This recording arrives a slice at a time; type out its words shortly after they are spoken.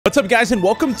What's up, guys, and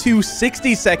welcome to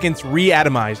 60 Seconds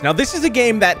ReAtomized. Now, this is a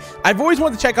game that I've always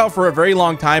wanted to check out for a very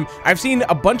long time. I've seen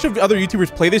a bunch of other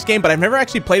YouTubers play this game, but I've never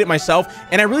actually played it myself,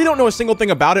 and I really don't know a single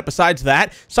thing about it besides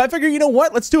that. So I figured, you know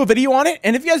what? Let's do a video on it,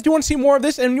 and if you guys do want to see more of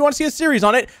this and you want to see a series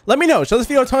on it, let me know. Show this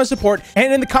video a ton of support,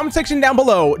 and in the comment section down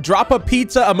below, drop a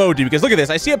pizza emoji, because look at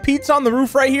this. I see a pizza on the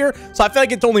roof right here, so I feel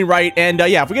like it's only right, and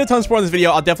yeah, if we get a ton of support on this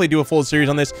video, I'll definitely do a full series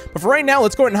on this. But for right now,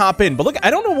 let's go ahead and hop in. But look, I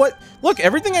don't know what... Look,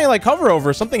 everything I like hover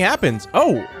over, something happens.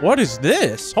 Oh, what is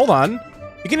this? Hold on.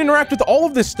 You can interact with all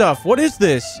of this stuff. What is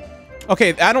this?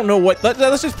 Okay, I don't know what.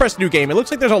 Let's just press new game. It looks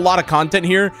like there's a lot of content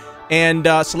here. And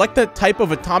select the type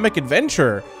of atomic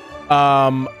adventure.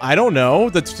 I don't know.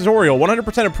 The tutorial,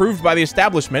 100% approved by the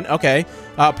establishment. Okay.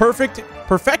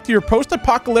 Perfect your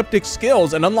post-apocalyptic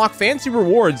skills and unlock fancy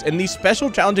rewards in these special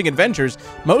challenging adventures.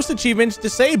 Most achievements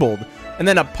disabled. And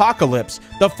then Apocalypse,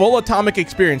 the full atomic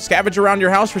experience. Scavenge around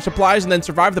your house for supplies and then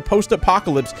survive the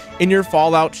post-apocalypse in your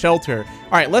fallout shelter.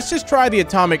 All right, let's just try the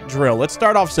atomic drill. Let's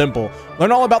start off simple.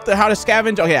 Learn all about how to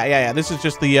scavenge. Oh, yeah. This is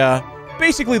just the,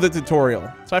 basically the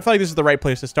tutorial. So I feel like this is the right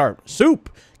place to start. Soup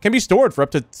can be stored for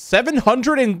up to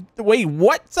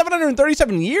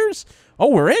 737 years? Oh,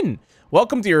 we're in.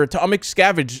 Welcome to your atomic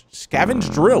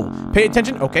scavenge drill. Pay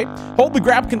attention. Okay. Hold the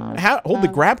grab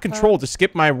control to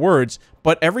skip my words,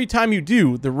 but every time you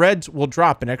do, the reds will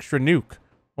drop an extra nuke.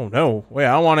 Oh no. Wait,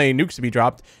 I don't want any nukes to be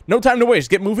dropped. No time to waste.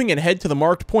 Get moving and head to the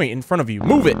marked point in front of you.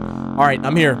 Move it. All right,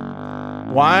 I'm here.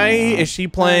 Why is she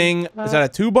playing? Is that a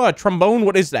tuba, a trombone?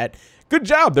 What is that? Good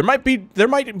job. There might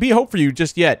be hope for you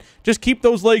just yet. Just keep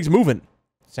those legs moving.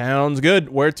 Sounds good.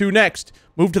 Where to next?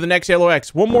 Move to the next yellow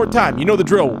X. One more time. You know the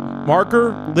drill.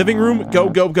 Marker, living room, go,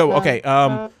 go, go. Okay,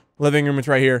 living room is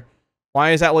right here.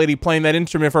 Why is that lady playing that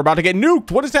instrument if we're about to get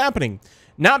nuked? What is happening?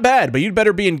 Not bad, but you'd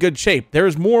better be in good shape. There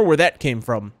is more where that came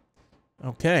from.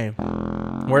 Okay.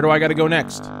 Where do I got to go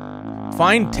next?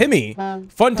 Find Timmy.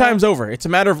 Fun time's over. It's a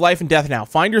matter of life and death now.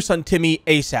 Find your son Timmy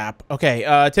ASAP.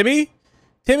 Okay, Timmy?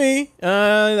 Timmy,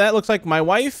 that looks like my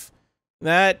wife.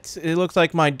 It looks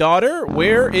like my daughter.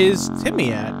 Where is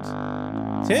Timmy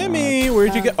at? Timmy,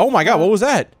 where'd you go? Oh my god, what was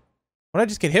that? What did I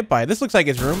just get hit by? This looks like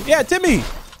his room. Yeah, Timmy,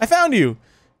 I found you.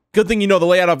 Good thing you know the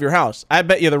layout of your house. I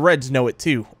bet you the Reds know it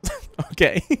too.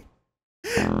 Okay.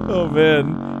 Oh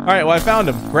man. All right, well, I found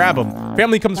him. Grab him.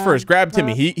 Family comes first. Grab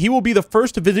Timmy. He will be the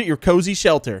first to visit your cozy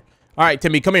shelter. All right,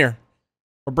 Timmy, come here.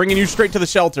 We're bringing you straight to the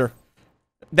shelter.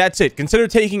 That's it. Consider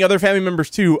taking other family members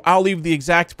too. I'll leave the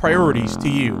exact priorities to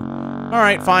you. All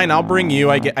right, fine. I'll bring you.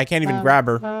 I can't even grab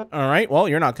her. All right, well,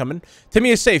 you're not coming. Timmy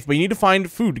is safe, but you need to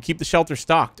find food to keep the shelter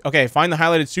stocked. Okay, find the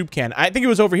highlighted soup can. I think it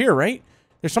was over here, right?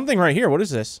 There's something right here. What is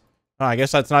this? Oh, I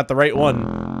guess that's not the right one.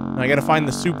 I gotta find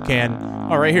the soup can.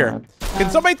 Oh, right here. Can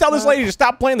somebody tell this lady to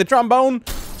stop playing the trombone?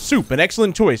 Soup, an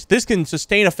excellent choice. This can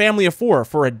sustain a family of 4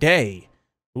 for a day.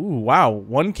 Ooh, wow.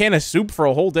 1 can of soup for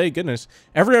a whole day. Goodness.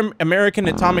 Every American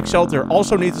atomic shelter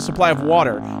also needs a supply of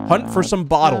water. Hunt for some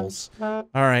bottles. All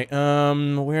right.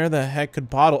 Where the heck could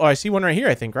bottle? Oh, I see one right here,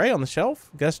 I think, right? On the shelf?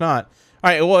 Guess not.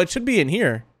 All right. Well, it should be in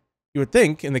here. You would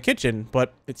think in the kitchen,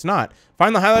 but it's not.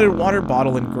 Find the highlighted water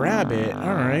bottle and grab it.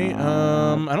 All right.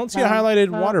 I don't see a highlighted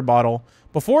water bottle.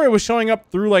 Before it was showing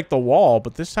up through like the wall,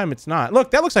 but this time it's not.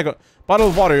 Look, that looks like a bottle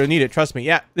of water. You'll need it. Trust me.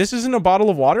 Yeah. This isn't a bottle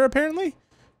of water, apparently?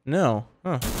 No.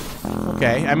 Huh.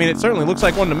 Okay. I mean, it certainly looks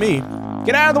like one to me.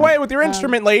 Get out of the way with your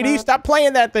instrument, lady. Stop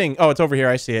playing that thing. Oh, it's over here.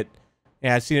 I see it.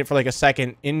 Yeah, I've seen it for like a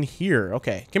second in here.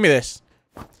 Okay. Give me this.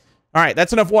 All right.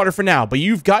 That's enough water for now, but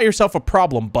you've got yourself a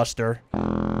problem, Buster.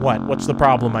 What? What's the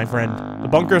problem, my friend? The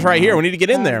bunker's right here. We need to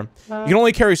get in there. You can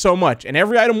only carry so much, and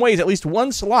every item weighs at least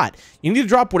 1 slot. You need to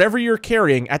drop whatever you're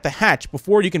carrying at the hatch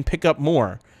before you can pick up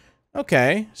more.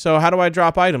 Okay. So how do I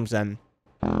drop items then?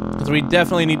 Because we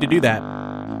definitely need to do that.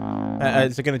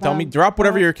 Is it going to tell me? Drop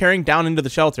whatever you're carrying down into the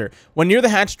shelter. When near the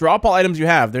hatch, drop all items you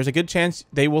have. There's a good chance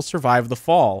they will survive the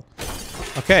fall.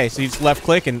 Okay, so you just left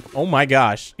click and oh my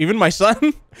gosh. Even my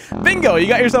son? Bingo, you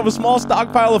got yourself a small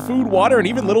stockpile of food, water, and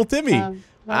even little Timmy.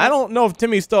 I don't know if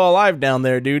Timmy's still alive down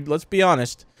there, dude. Let's be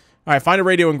honest. All right, find a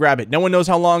radio and grab it. No one knows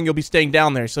how long you'll be staying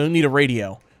down there, so you'll need a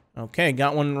radio. Okay,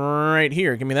 got one right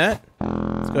here. Give me that.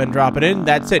 Let's go ahead and drop it in.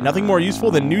 That's it. Nothing more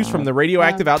useful than news from the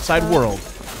radioactive outside world.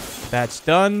 That's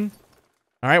done.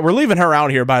 All right, we're leaving her out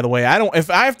here, by the way.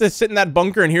 If I have to sit in that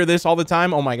bunker and hear this all the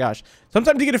time, oh my gosh.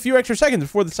 Sometimes you get a few extra seconds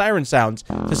before the siren sounds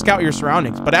to scout your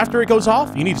surroundings. But after it goes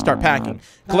off, you need to start packing.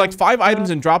 Collect 5 items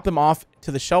and drop them off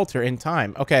to the shelter in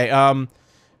time. Okay,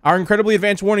 our incredibly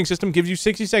advanced warning system gives you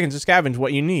 60 seconds to scavenge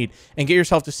what you need and get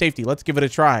yourself to safety. Let's give it a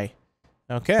try.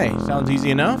 Okay, sounds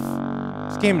easy enough.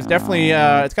 This game is definitely,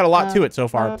 it's got a lot to it so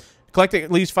far. Collect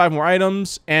at least 5 more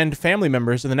items and family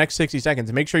members in the next 60 seconds.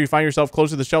 And make sure you find yourself close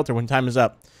to the shelter when time is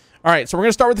up. All right, so we're going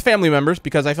to start with the family members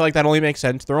because I feel like that only makes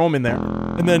sense. Throw them in there.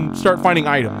 And then start finding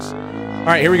items. All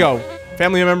right, here we go.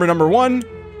 Family member number 1.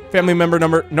 Family member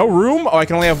number... No room? Oh, I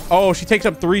can only have... Oh, she takes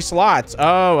up 3 slots.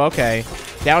 Oh, okay.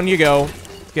 Down you go.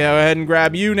 Go ahead and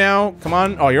grab you now. Come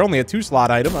on. Oh, you're only a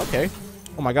 2-slot item. Okay.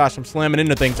 Oh my gosh, I'm slamming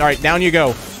into things. All right, down you go.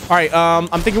 All right,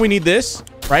 I'm thinking we need this,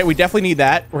 right? We definitely need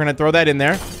that. We're going to throw that in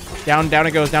there. Down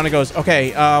it goes, down it goes.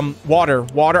 Okay,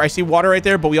 water. I see water right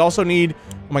there, but we also need...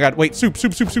 Oh my god, wait, soup.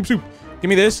 Give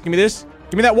me this, give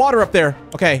me that water up there.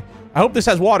 Okay, I hope this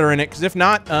has water in it, because if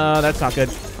not, that's not good.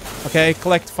 Okay,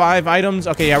 collect 5 items.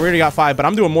 Okay, yeah, we already got 5, but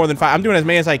I'm doing more than 5. I'm doing as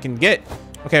many as I can get.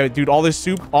 Okay, dude, all this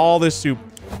soup.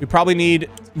 We probably need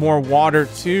more water,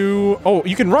 too. Oh,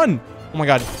 you can run. Oh my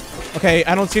god. Okay,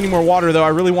 I don't see any more water, though. I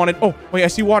really wanted... Oh, wait, I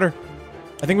see water.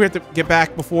 I think we have to get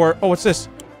back before... Oh, what's this?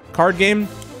 Card game?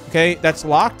 Okay, that's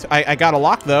locked. I got a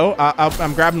lock, though.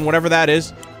 I'm grabbing whatever that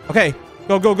is. Okay,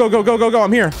 go.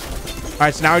 I'm here. All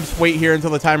right, so now I just wait here until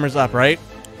the timer's up, right?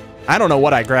 I don't know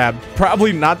what I grabbed.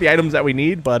 Probably not the items that we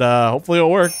need, but hopefully it'll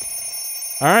work.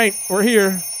 All right, we're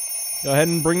here. Go ahead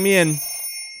and bring me in.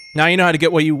 Now you know how to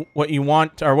get what you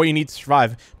want or what you need to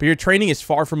survive, but your training is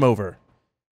far from over.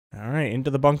 All right, into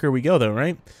the bunker we go, though,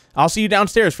 right? I'll see you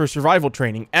downstairs for survival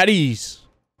training. At ease.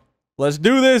 Let's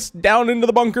do this. Down into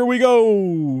the bunker we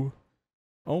go.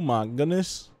 Oh, my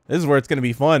goodness. This is where it's going to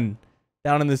be fun.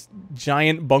 Down in this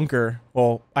giant bunker.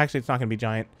 Well, actually, it's not going to be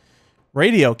giant.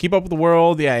 Radio. Keep up with the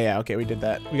world. Yeah. Okay, we did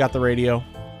that. We got the radio.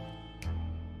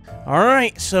 All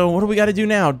right, so what do we got to do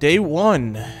now? Day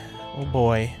 1. Oh,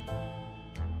 boy.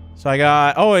 So I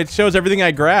got... Oh, it shows everything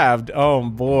I grabbed. Oh,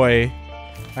 boy.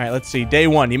 All right, let's see. Day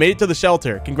 1. You made it to the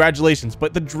shelter. Congratulations.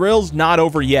 But the drill's not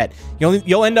over yet.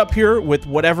 You'll end up here with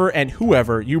whatever and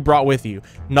whoever you brought with you.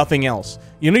 Nothing else.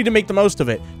 You need to make the most of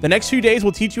it. The next few days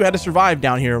will teach you how to survive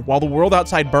down here while the world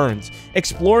outside burns.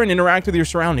 Explore and interact with your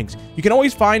surroundings. You can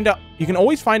always find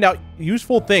out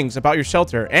useful things about your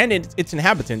shelter and its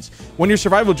inhabitants when your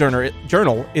survival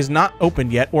journal is not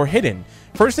opened yet or hidden.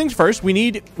 First things first,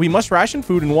 we must ration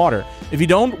food and water. If you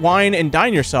don't, wine and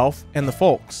dine yourself and the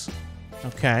folks.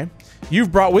 Okay.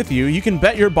 You've brought with you. You can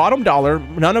bet your bottom dollar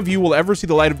none of you will ever see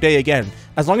the light of day again.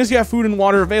 As long as you have food and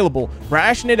water available,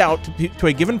 ration it out to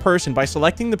a given person by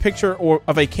selecting the picture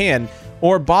of a can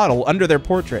or bottle under their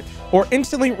portrait, or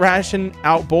instantly ration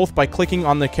out both by clicking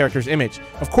on the character's image.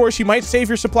 Of course, you might save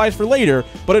your supplies for later,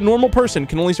 but a normal person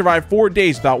can only survive 4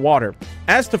 days without water.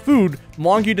 As to food, the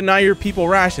longer you deny your people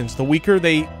rations, the weaker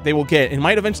they will get and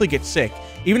might eventually get sick.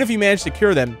 Even if you manage to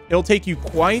cure them, it'll take you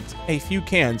quite a few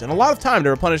cans and a lot of time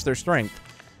to replenish their strength.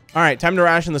 All right, time to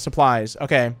ration the supplies.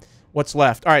 Okay, what's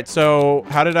left? All right, so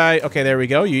how did I... Okay, there we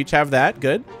go. You each have that.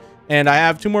 Good. And I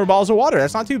have 2 more bottles of water.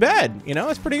 That's not too bad. You know,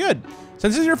 that's pretty good.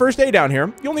 Since this is your first day down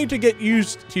here, you'll need to get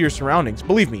used to your surroundings.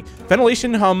 Believe me,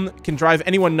 ventilation hum can drive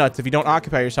anyone nuts if you don't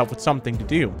occupy yourself with something to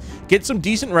do. Get some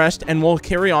decent rest, and we'll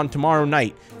carry on tomorrow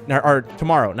night. Or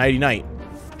tomorrow, nighty-night.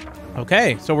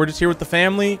 Okay, so we're just here with the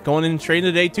family, going in straight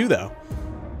into day 2, though.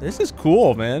 This is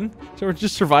cool, man. So we're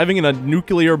just surviving in a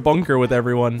nuclear bunker with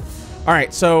everyone. All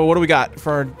right, so what do we got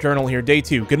for our journal here? Day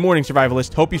 2. Good morning,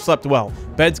 survivalist. Hope you slept well.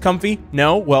 Bed's comfy?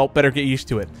 No? Well, better get used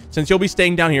to it, since you'll be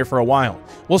staying down here for a while.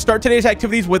 We'll start today's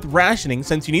activities with rationing,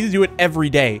 since you need to do it every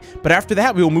day. But after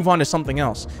that, we will move on to something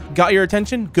else. Got your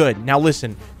attention? Good. Now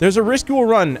listen. There's a risk you will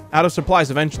run out of supplies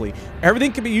eventually.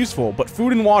 Everything can be useful, but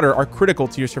food and water are critical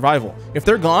to your survival. If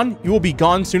they're gone, you will be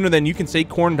gone sooner than you can say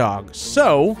corn dog.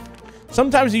 So...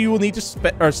 sometimes you will need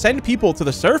to send people to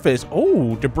the surface,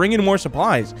 to bring in more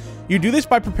supplies. You do this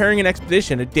by preparing an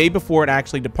expedition a day before it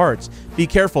actually departs. Be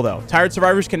careful, though. Tired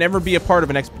survivors can never be a part of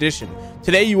an expedition.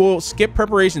 Today, you will skip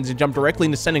preparations and jump directly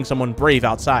into sending someone brave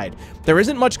outside. There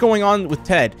isn't much going on with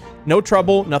Ted. No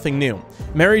trouble, nothing new.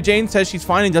 Mary Jane says she's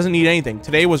fine and doesn't need anything.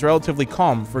 Today was relatively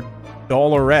calm for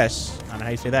Dolores. I don't know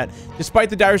how you say that. Despite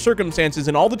the dire circumstances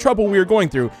and all the trouble we are going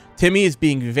through, Timmy is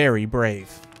being very brave.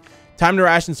 Time to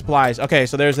ration supplies. Okay,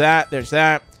 so there's that. There's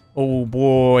that. Oh,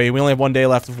 boy. We only have 1 day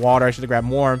left of water. I should have grabbed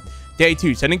more. Day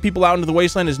 2. Sending people out into the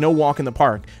wasteland is no walk in the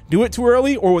park. Do it too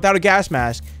early or without a gas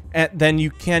mask, and then you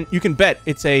can bet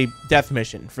it's a death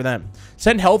mission for them.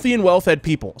 Send healthy and well-fed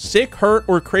people. Sick, hurt,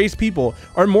 or crazed people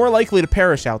are more likely to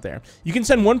perish out there. You can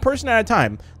send one person at a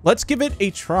time. Let's give it a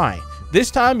try.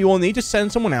 This time, you will need to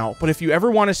send someone out, but if you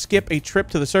ever want to skip a trip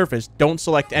to the surface, don't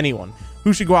select anyone.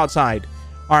 Who should go outside?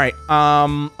 All right,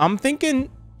 I'm thinking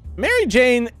Mary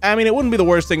Jane. I mean, it wouldn't be the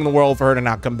worst thing in the world for her to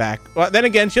not come back. But then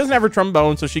again, she doesn't have her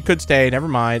trombone, so she could stay. Never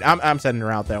mind. I'm sending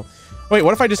her out, though. Wait,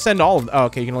 what if I just send all of them? Oh,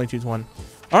 okay, you can only choose one.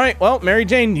 All right, well, Mary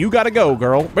Jane, you gotta go,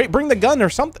 girl. Wait, bring the gun or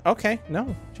something. Okay,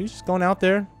 no, she's just going out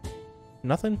there.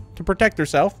 Nothing to protect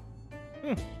herself.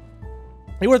 You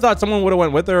would have thought someone would have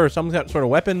went with her or some sort of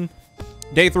weapon.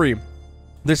 Day 3.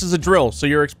 This is a drill, so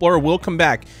your explorer will come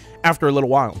back after a little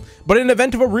while. But in the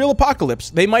event of a real apocalypse,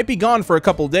 they might be gone for a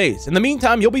couple days. In the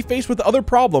meantime, you'll be faced with other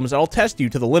problems that'll test you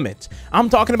to the limit. I'm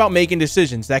talking about making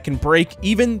decisions that can break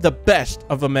even the best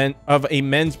of a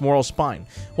men's moral spine.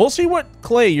 We'll see what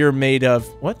clay you're made of.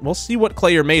 We'll see what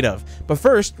clay you're made of. But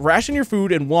first, ration your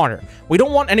food and water. We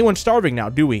don't want anyone starving now,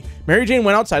 do we? Mary Jane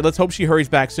went outside. Let's hope she hurries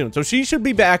back soon. So she should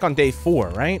be back on day 4,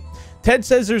 right? Ted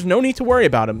says there's no need to worry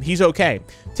about him. He's okay.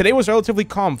 Today was relatively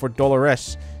calm for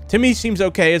Dolores. Timmy seems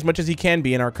okay as much as he can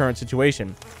be in our current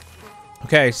situation.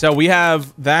 Okay, so we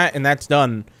have that, and that's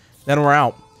done. Then we're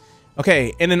out.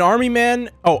 Okay, and an army man.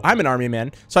 Oh, I'm an army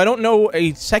man, so I don't know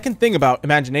a second thing about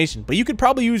imagination, but you could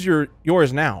probably use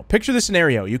yours now. Picture the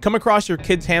scenario. You come across your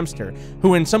kid's hamster,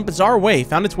 who in some bizarre way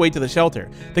found its way to the shelter.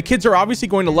 The kids are obviously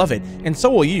going to love it, and so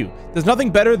will you. There's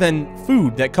nothing better than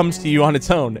food that comes to you on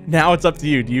its own. Now it's up to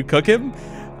you. Do you cook him?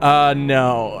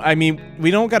 No. I mean,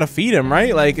 we don't gotta feed him,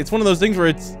 right? Like, it's one of those things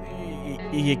where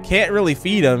you can't really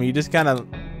feed him. You just kind of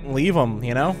leave him,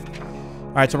 you know?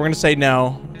 All right, so we're gonna say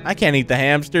no. I can't eat the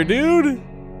hamster, dude.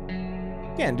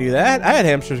 Can't do that. I had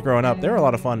hamsters growing up. They were a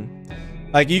lot of fun.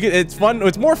 Like, it's fun.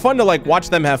 It's more fun to like watch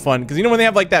them have fun, because you know when they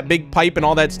have like that big pipe and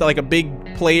all that stuff, like a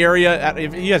big play area.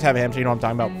 If you guys have a hamster, you know what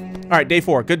I'm talking about. All right, day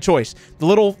 4. Good choice. The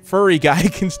little furry guy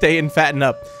can stay and fatten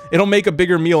up. It'll make a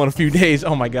bigger meal in a few days.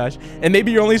 Oh my gosh. And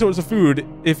maybe your only source of food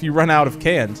if you run out of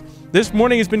cans. This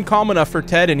morning has been calm enough for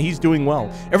Ted, and he's doing well.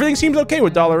 Everything seems okay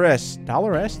with Dolores.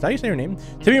 Dolores? Is that how you say her name?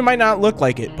 Timmy might not look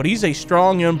like it, but he's a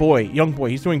strong young boy.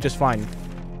 He's doing just fine.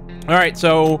 All right,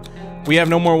 so we have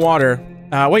no more water.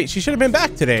 Wait, she should have been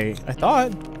back today, I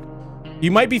thought.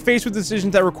 You might be faced with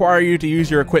decisions that require you to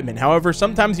use your equipment. However,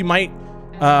 sometimes you might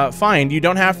find you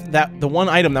don't have the one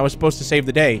item that was supposed to save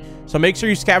the day. So make sure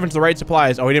you scavenge the right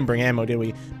supplies. Oh, we didn't bring ammo, did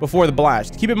we? Before the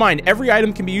blast. Keep in mind, every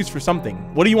item can be used for something.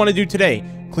 What do you want to do today?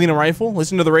 Clean a rifle?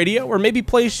 Listen to the radio? Or maybe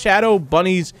play Shadow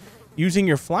Bunnies using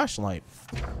your flashlight?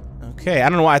 Okay, I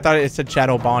don't know why I thought it said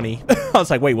Shadow Bonnie. I was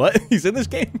like, wait, what? He's in this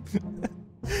game?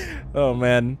 Oh,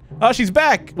 man. Oh, she's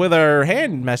back with her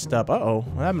hand messed up. Uh-oh,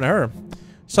 what happened to her?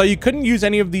 So you couldn't use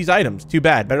any of these items. Too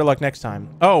bad. Better luck next time.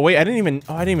 Oh, wait, I didn't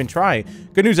even try.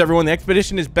 Good news, everyone. The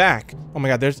expedition is back. Oh my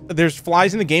god, there's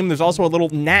flies in the game. There's also a little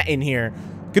gnat in here.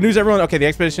 Good news, everyone. Okay, the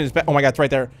expedition is back. Oh my god, it's right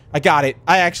there. I got it.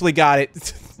 I actually got it.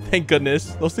 Thank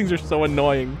goodness. Those things are so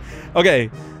annoying. Okay,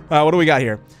 what do we got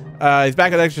here? He's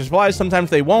back with extra supplies. Sometimes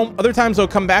they won't. Other times they'll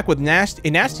come back with a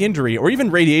nasty injury or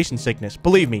even radiation sickness.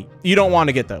 Believe me, you don't want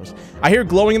to get those. I hear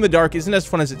glowing in the dark isn't as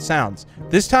fun as it sounds.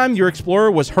 This time, your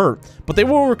explorer was hurt, but they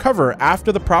will recover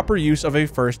after the proper use of a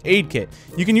first aid kit.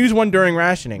 You can use one during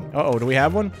rationing. Uh-oh, do we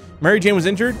have one? Mary Jane was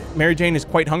injured. Mary Jane is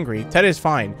quite hungry. Ted is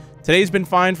fine. Today's been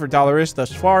fine for Dolores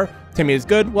thus far. Timmy is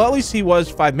good. Well, at least he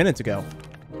was 5 minutes ago.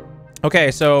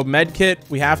 Okay, so med kit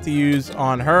we have to use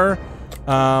on her.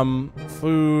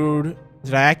 Food.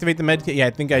 Did I activate the med kit? Yeah,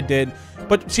 I think I did.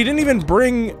 But she didn't even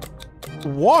bring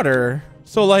water.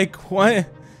 So, like, what?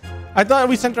 I thought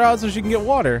we sent her out so she can get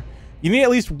water. You need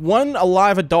at least one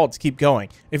alive adult to keep going.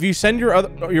 If you send your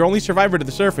only survivor to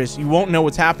the surface, you won't know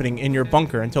what's happening in your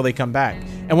bunker until they come back.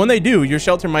 And when they do, your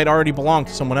shelter might already belong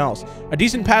to someone else. A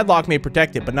decent padlock may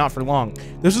protect it, but not for long.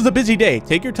 This was a busy day.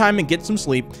 Take your time and get some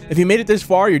sleep. If you made it this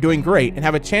far, you're doing great and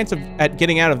have a chance at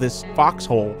getting out of this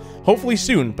foxhole. Hopefully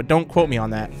soon, but don't quote me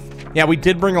on that. Yeah, we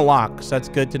did bring a lock, so that's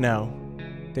good to know.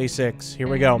 Day 6. Here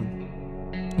we go.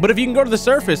 But if you can go to the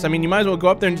surface, I mean, you might as well go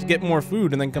up there and just get more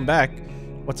food and then come back.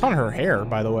 What's on her hair,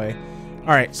 by the way?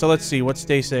 All right, so let's see. What's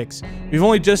day 6? We've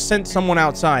only just sent someone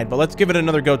outside, but let's give it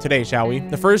another go today, shall we?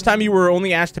 The first time you were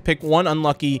only asked to pick one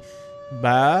unlucky...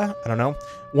 I don't know.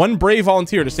 One brave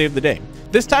volunteer to save the day.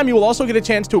 This time you will also get a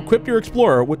chance to equip your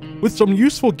explorer with some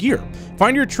useful gear.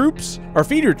 Find your troops, or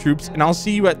feed your troops, and I'll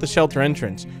see you at the shelter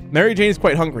entrance. Mary Jane is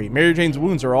quite hungry. Mary Jane's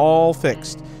wounds are all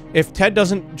fixed. If Ted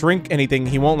doesn't drink anything,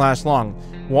 he won't last long.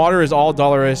 Water is all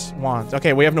Dolores wants.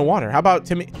 Okay, we have no water. How about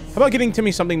Timmy? How about getting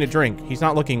Timmy something to drink? He's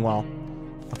not looking well.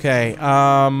 Okay,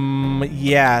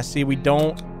 yeah, see, we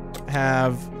don't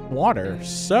have water,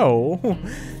 so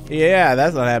yeah,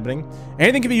 that's not happening.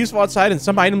 Anything can be useful outside, and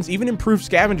some items even improve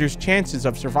scavengers' chances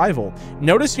of survival.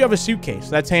 Notice you have a suitcase.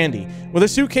 That's handy. With a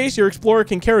suitcase, your explorer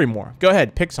can carry more. Go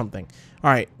ahead, pick something.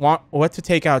 All right, what to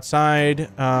take outside?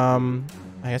 I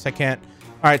guess I can't.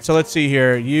 All right, so let's see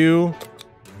here. You,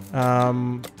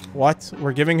 what?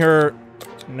 We're giving her,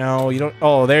 no, you don't.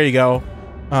 Oh, there you go.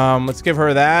 Let's give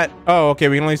her that. Oh, okay,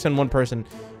 we can only send one person.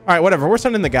 All All right, whatever. We're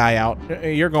sending the guy out.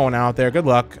 You're going out there. Good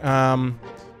luck. I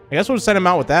guess we'll send him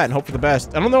out with that and hope for the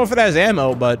best. I don't know if it has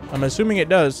ammo, but I'm assuming it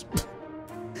does.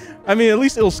 I mean, at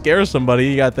least it'll scare somebody,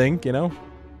 you gotta think, you know?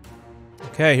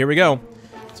 Okay, here we go.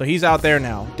 So he's out there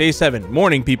now. Day 7.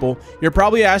 Morning, people. You're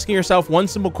probably asking yourself one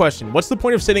simple question. What's the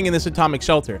point of sitting in this atomic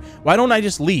shelter? Why don't I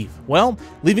just leave? Well,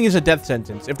 leaving is a death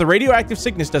sentence. If the radioactive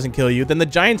sickness doesn't kill you, then the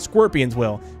giant scorpions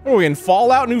will. What are we in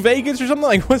Fallout New Vegas or something?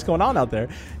 Like, what's going on out there?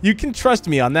 You can trust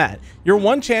me on that. Your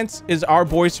one chance is our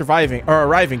boys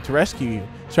arriving to rescue you.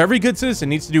 So every good citizen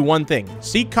needs to do one thing.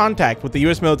 Seek contact with the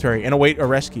U.S. military and await a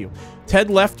rescue.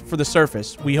 Ted left for the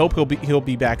surface. We hope he'll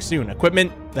be back soon.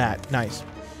 Equipment, that. Nice.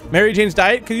 Mary Jane's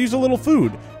diet could use a little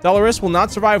food. Dolores will not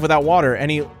survive without water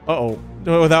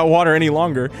without water any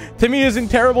longer. Timmy is in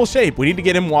terrible shape. We need to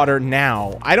get him water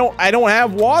now. I don't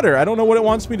have water. I don't know what it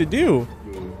wants me to do.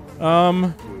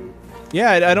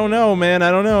 Yeah, I don't know, man. I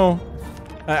don't know.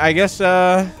 I guess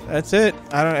that's it.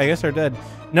 I guess they're dead.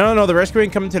 No, the rescue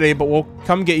ain't coming today, but we'll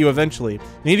come get you eventually. You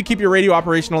need to keep your radio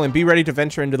operational and be ready to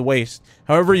venture into the waste.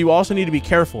 However, you also need to be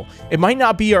careful. It might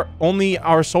not be only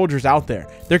our soldiers out there.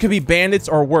 There could be bandits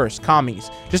or worse, commies.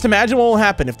 Just imagine what will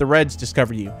happen if the Reds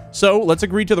discover you. So, let's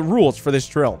agree to the rules for this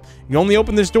drill. You only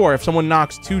open this door if someone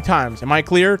knocks 2 times. Am I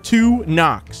clear? 2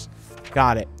 knocks.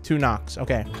 Got it. 2 knocks.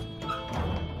 Okay.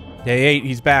 Day 8,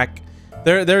 he's back.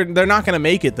 They're not gonna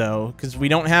make it though, because we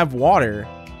don't have water.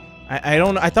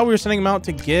 I thought we were sending him out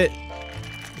to get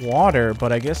water,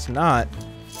 but I guess not.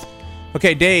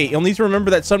 Okay, Day, you'll need to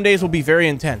remember that some days will be very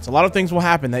intense. A lot of things will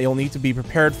happen that you'll need to be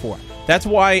prepared for. That's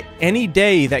why any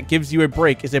day that gives you a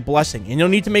break is a blessing, and you'll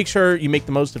need to make sure you make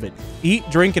the most of it. Eat,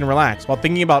 drink, and relax while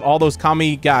thinking about all those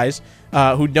commie guys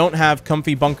who don't have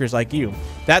comfy bunkers like you.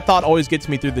 That thought always gets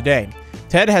me through the day.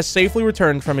 Ted has safely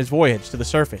returned from his voyage to the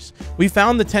surface. We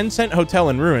found the 10-cent hotel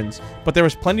in ruins, but there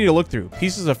was plenty to look through.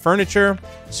 Pieces of furniture,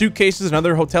 suitcases, and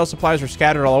other hotel supplies were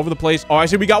scattered all over the place. Oh, I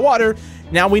see we got water.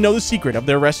 Now we know the secret of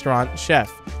their restaurant chef.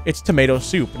 It's tomato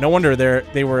soup. No wonder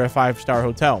they were a 5-star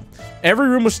hotel. Every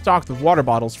room was stocked with water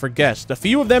bottles for guests. A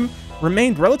few of them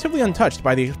remained relatively untouched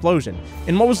by the explosion.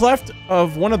 In what was left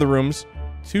of one of the rooms,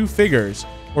 2 figures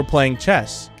were playing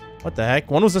chess. What the heck?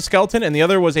 One was a skeleton and the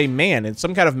other was a man in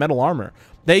some kind of metal armor.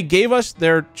 They gave us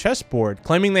their chessboard,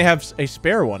 claiming they have a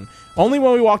spare one. Only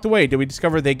when we walked away did we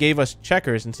discover they gave us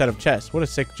checkers instead of chess. What a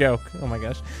sick joke. Oh my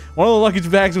gosh. One of the luggage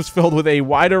bags was filled with a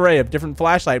wide array of different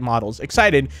flashlight models.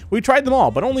 Excited, we tried them all,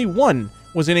 but only one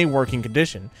was in a working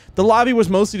condition. The lobby was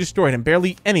mostly destroyed and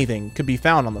barely anything could be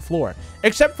found on the floor,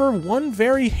 except for one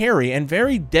very hairy and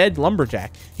very dead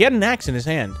lumberjack. He had an axe in his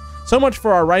hand. So much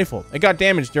for our rifle. It got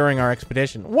damaged during our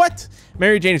expedition. What?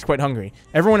 Mary Jane is quite hungry.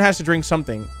 Everyone has to drink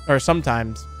something, or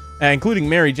sometimes, including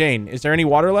Mary Jane. Is there any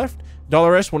water left?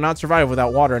 Dolores will not survive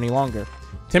without water any longer.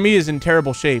 Timmy is in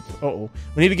terrible shape. Uh-oh.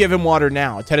 We need to give him water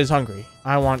now. Ted is hungry.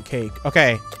 I want cake.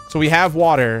 Okay, so we have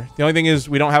water. The only thing is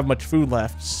we don't have much food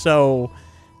left. So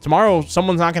tomorrow,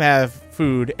 someone's not going to have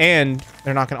food, and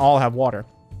they're not going to all have water.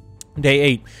 Day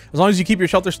 8. As long as you keep your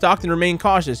shelter stocked and remain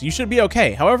cautious, you should be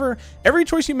okay. However, every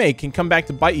choice you make can come back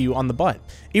to bite you on the butt.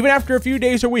 Even after a few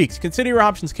days or weeks, consider your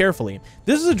options carefully.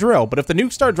 This is a drill, but if the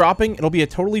nukes start dropping, it'll be a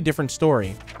totally different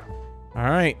story.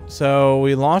 Alright, so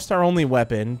we lost our only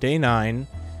weapon. Day 9.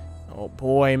 Oh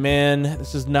boy, man.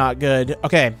 This is not good.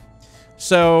 Okay,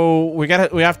 so we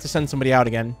have to send somebody out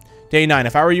again. Day 9.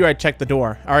 If I were you, I'd check the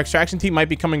door. Our extraction team might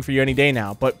be coming for you any day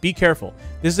now, but be careful.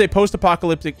 This is a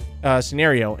post-apocalyptic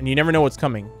scenario, and you never know what's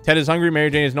coming. Ted is hungry. Mary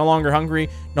Jane is no longer hungry,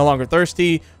 no longer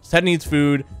thirsty. Ted needs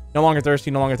food. No longer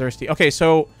thirsty, no longer thirsty. Okay,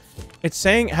 so it's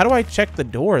saying... How do I check the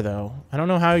door, though? I don't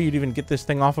know how you'd even get this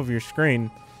thing off of your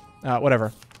screen.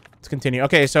 Whatever. Let's continue.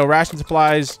 Okay, so ration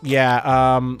supplies.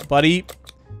 Yeah, buddy.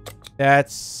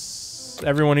 That's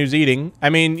everyone who's eating. I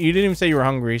mean, you didn't even say you were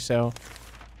hungry, so...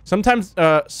 Sometimes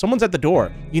someone's at the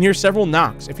door. You can hear several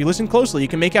knocks. If you listen closely, you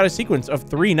can make out a sequence of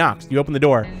 3 knocks. You open the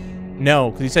door. No,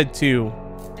 because he said 2.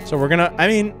 So we're gonna... I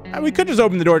mean, we could just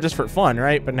open the door just for fun,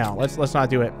 right? But no, let's not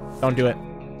do it. Don't do it.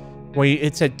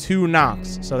 It said 2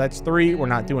 knocks. So that's 3. We're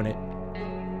not doing it.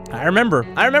 I remember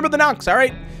the knocks, all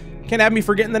right? Can't have me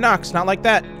forgetting the knocks. Not like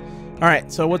that. All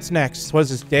right, so what's next? What is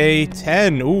this? Day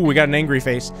 10. Ooh, we got an angry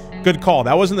face. Good call.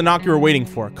 That wasn't the knock you were waiting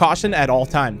for. Caution at all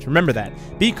times. Remember that.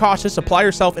 Be cautious, apply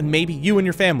yourself, and maybe you and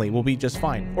your family will be just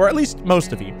fine. Or at least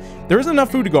most of you. There isn't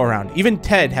enough food to go around. Even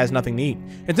Ted has nothing to eat.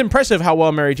 It's impressive how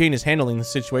well Mary Jane is handling the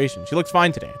situation. She looks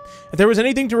fine today. If there was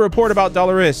anything to report about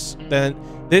Dolores, then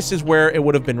this is where it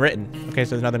would have been written. Okay,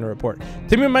 so there's nothing to report.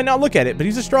 Timmy might not look at it, but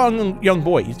he's a strong young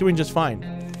boy. He's doing just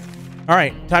fine. All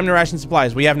right, time to ration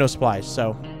supplies. We have no supplies,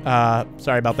 so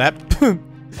sorry about that.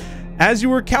 As you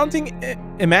were counting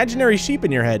imaginary sheep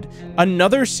in your head,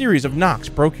 another series of knocks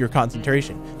broke your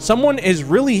concentration. Someone is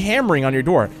really hammering on your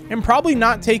door and probably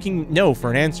not taking no for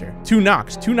an answer. 2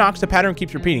 knocks. 2 knocks, the pattern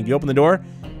keeps repeating. You open the door,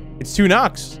 it's 2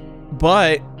 knocks,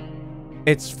 but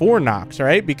it's 4 knocks,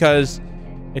 right? Because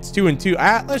it's 2 and 2.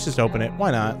 Let's just open it. Why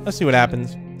not? Let's see what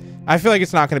happens. I feel like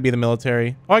it's not going to be the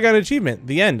military. Oh, I got an achievement.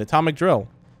 The end. Atomic drill.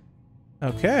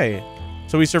 Okay.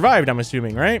 So we survived, I'm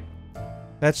assuming, right?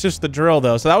 That's just the drill,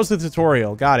 though. So that was the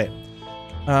tutorial. Got it.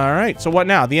 All right. So what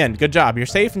now? The end. Good job. You're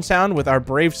safe and sound with our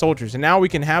brave soldiers. And now we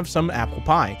can have some apple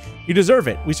pie. You deserve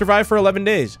it. We survived for 11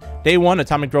 days. Day 1,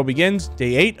 atomic drill begins.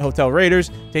 Day 8, hotel raiders.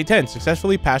 Day 10,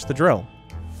 successfully passed the drill.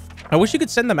 I wish you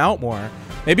could send them out more.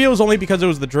 Maybe it was only because it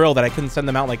was the drill that I couldn't send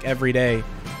them out like every day.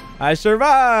 I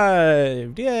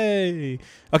survived. Yay.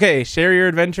 Okay. Share your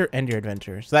adventure. End your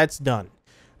adventure. So that's done.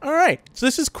 All right. So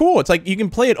this is cool. It's like you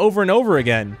can play it over and over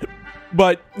again.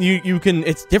 But you can,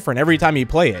 it's different every time you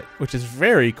play it, which is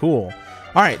very cool.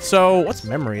 All right, so what's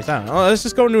memories? I don't know. Let's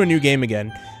just go into a new game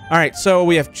again. All right, so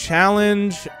we have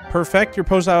challenge, perfect your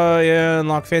post,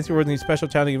 unlock fancy words, need special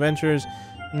challenging adventures.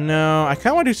 No, I kind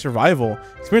of want to do survival.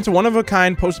 Experience a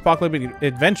one-of-a-kind post-apocalyptic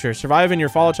adventure. Survive in your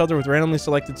fallout shelter with randomly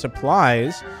selected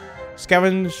supplies.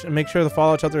 Scavenge and make sure the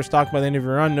fallout shelter is stocked by the end of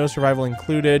your run. No survival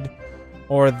included.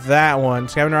 Or that one.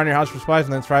 Scavenge around your house for supplies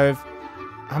and then survive.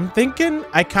 I'm thinking,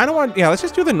 I kind of want, yeah, let's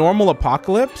just do the normal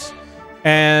apocalypse.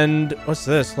 And what's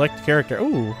this? Select character.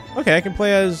 Ooh, okay, I can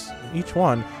play as each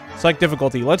one. Select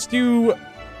difficulty. Let's do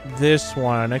this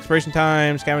one. Expiration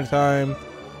time, scavenge time.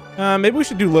 Maybe we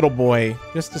should do little boy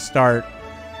just to start.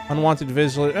 Unwanted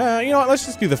visitor. You know what? Let's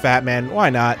just do the fat man. Why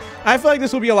not? I feel like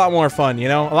this will be a lot more fun, you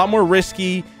know? A lot more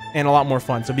risky and a lot more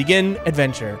fun. So begin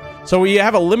adventure. So we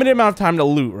have a limited amount of time to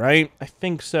loot, right? I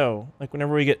think so. Like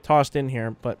whenever we get tossed in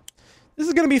here, but this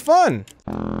is gonna be fun.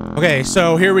 Okay,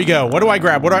 so here we go. What do I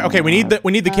grab? What do I? Okay, we need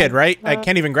the kid, right? I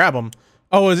can't even grab him.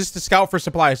 Oh, is this to scout for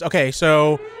supplies? Okay,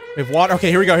 so we have water.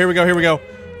 Okay, here we go. Here we go. Here we go.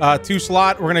 2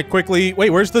 slot. We're gonna quickly. Wait,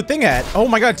 where's the thing at? Oh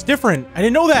my God, it's different. I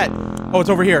didn't know that. Oh, it's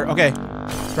over here. Okay,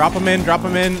 drop him in. Drop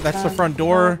him in. That's the front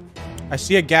door. I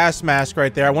see a gas mask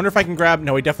right there. I wonder if I can grab.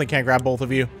 No, we definitely can't grab both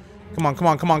of you. Come on, come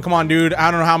on, come on, come on, dude. I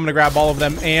don't know how I'm gonna grab all of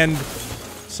them. And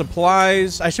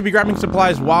supplies. I should be grabbing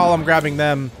supplies while I'm grabbing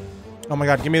them. Oh my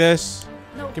God, give me this.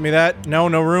 Give me that. No,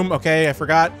 no room. Okay, I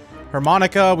forgot.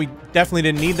 Harmonica. We definitely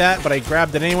didn't need that, but I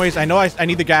grabbed it anyways. I know I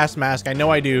need the gas mask. I know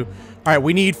I do. All right,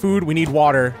 we need food. We need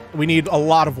water. We need a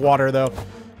lot of water, though.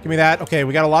 Give me that. Okay,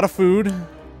 we got a lot of food.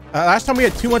 Last time we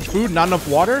had too much food, not enough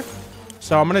water.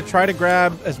 So I'm going to try to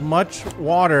grab as much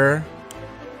water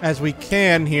as we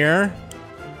can here.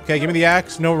 Okay, give me the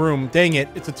axe. No room. Dang it.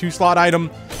 It's a 2-slot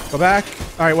item. Go back.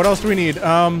 All right, what else do we need?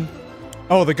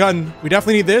 Oh, the gun. We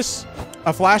definitely need this.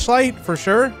 A flashlight for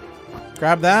sure.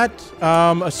 Grab that.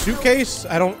 A suitcase.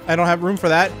 I don't have room for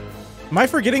that. Am I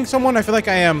forgetting someone? I feel like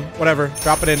I am. Whatever.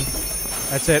 Drop it in.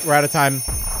 That's it. We're out of time.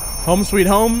 Home sweet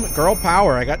home. Girl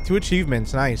power. I got 2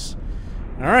 achievements. Nice.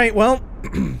 All right. Well,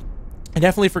 I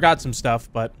definitely forgot some stuff,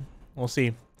 but we'll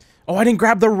see. Oh, I didn't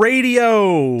grab the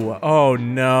radio. Oh,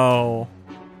 no.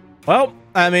 Well,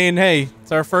 I mean, hey,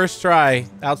 it's our first try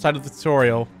outside of the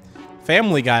tutorial.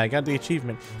 Family Guy, I got the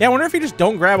achievement. Yeah, I wonder if you just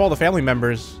don't grab all the family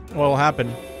members, what will happen?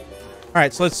 All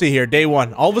right, so let's see here. Day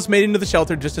 1. All of us made it into the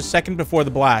shelter just a second before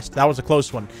the blast. That was a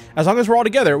close one. As long as we're all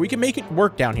together, we can make it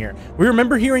work down here. We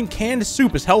remember hearing canned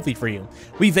soup is healthy for you.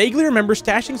 We vaguely remember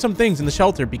stashing some things in the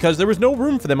shelter because there was no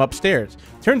room for them upstairs.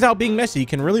 Turns out being messy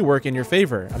can really work in your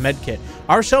favor. A med kit.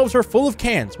 Our shelves are full of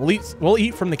cans. We'll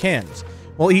eat from the cans.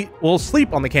 We'll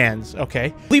sleep on the cans,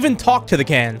 okay? We'll even talk to the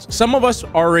cans. Some of us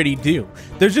already do.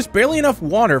 There's just barely enough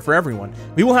water for everyone.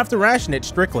 We will have to ration it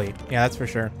strictly. Yeah, that's for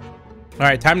sure. All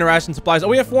right, time to ration supplies. Oh,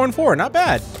 we have 4 and 4. Not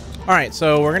bad. All right,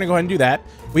 so we're gonna go ahead and do that.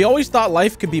 We always thought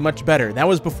life could be much better. That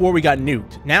was before we got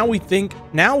nuked. Now we think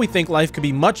life could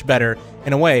be much better.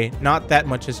 In a way, not that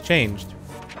much has changed.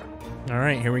 All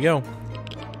right, here we go.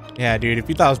 Yeah, dude, if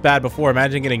you thought it was bad before,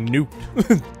 imagine getting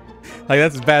nuked. Like,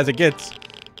 that's as bad as it gets.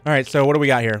 All right, so what do we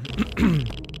got here?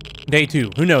 Day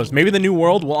 2. Who knows? Maybe the new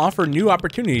world will offer new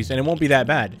opportunities and it won't be that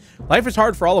bad. Life is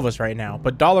hard for all of us right now,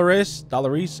 but Dolores,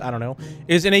 I don't know,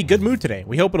 is in a good mood today.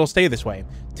 We hope it'll stay this way.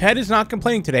 Ted is not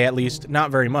complaining today, at least not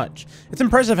very much. It's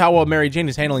impressive how well Mary Jane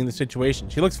is handling the situation.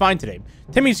 She looks fine today.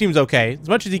 Timmy seems okay, as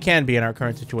much as he can be in our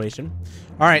current situation.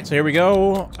 All right, so here we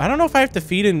go. I don't know if I have to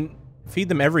feed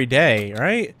them every day,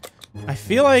 right? I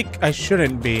feel like I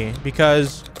shouldn't be,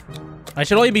 because I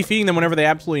should only be feeding them whenever they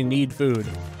absolutely need food.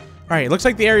 All right, it looks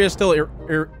like the area is still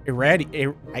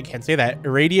I can't say that.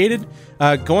 Irradiated.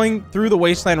 Going through the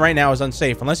wasteland right now is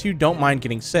unsafe unless you don't mind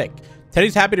getting sick.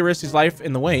 Teddy's happy to risk his life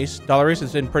in the waste. Dolores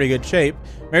is in pretty good shape.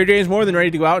 Mary Jane is more than ready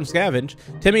to go out and scavenge.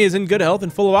 Timmy is in good health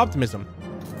and full of optimism.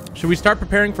 Should we start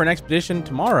preparing for an expedition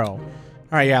tomorrow? All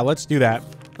right, yeah, let's do that.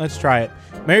 Let's try it.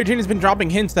 Mary Jane has been dropping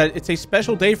hints that it's a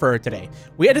special day for her today.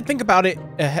 We had to think about it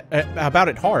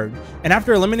hard. And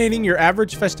after eliminating your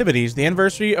average festivities, the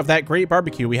anniversary of that great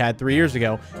barbecue we had 3 years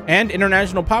ago, and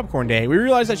International Popcorn Day, we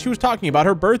realized that she was talking about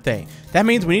her birthday. That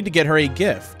means we need to get her a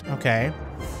gift. Okay.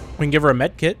 We can give her a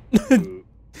med kit.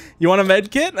 You want a med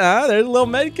kit? There's a little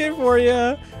med kit for you.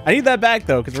 I need that back,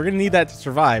 though, because we're going to need that to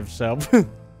survive. So you're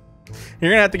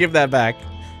going to have to give that back.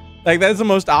 Like, that's the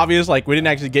most obvious, like, we didn't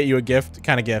actually get you a gift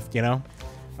kind of gift, you know?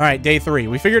 All right, day 3.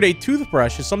 We figured a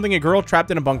toothbrush is something a girl trapped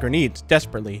in a bunker needs,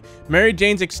 desperately. Mary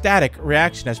Jane's ecstatic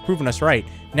reaction has proven us right.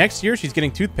 Next year, she's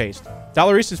getting toothpaste.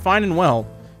 Dolores is fine and well,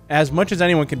 as much as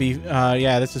anyone can be.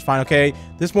 Yeah, this is fine, okay.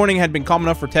 This morning had been calm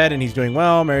enough for Ted, and he's doing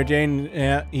well. Mary Jane,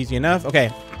 easy enough.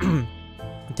 Okay.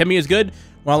 Timmy is good.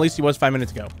 Well, at least he was 5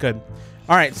 minutes ago. Good.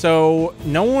 All right, so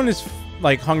no one is,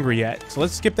 like, hungry yet, so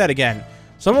let's skip that again.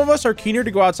 Some of us are keener to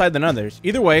go outside than others.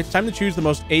 Either way, it's time to choose the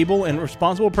most able and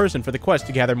responsible person for the quest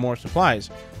to gather more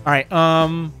supplies. All right,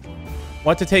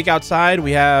 what to take outside?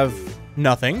 We have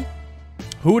nothing.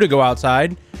 Who to go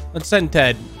outside? Let's send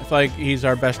Ted. I feel like he's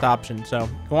our best option, so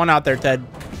go on out there, Ted.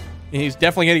 He's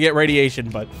definitely going to get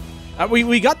radiation, but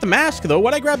we got the mask, though.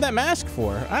 What'd I grab that mask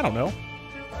for? I don't know.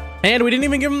 And we didn't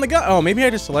even give him the gun. Oh, maybe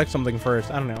I just select something first.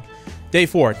 I don't know. Day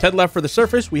 4. Ted left for the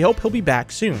surface. We hope he'll be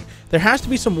back soon. There has to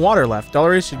be some water left.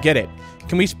 Dolores should get it.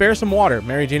 Can we spare some water?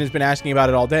 Mary Jane has been asking about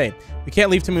it all day. We can't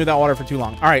leave Timmy without water for too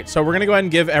long. All right, so we're going to go ahead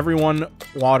and give everyone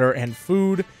water and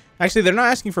food. Actually, they're not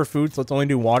asking for food, so let's only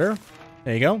do water.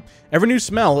 There you go. Every new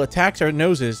smell attacks our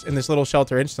noses in this little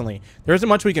shelter instantly. There isn't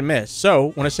much we can miss.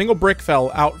 So, when a single brick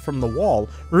fell out from the wall,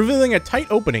 revealing a tight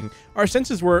opening, our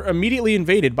senses were immediately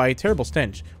invaded by a terrible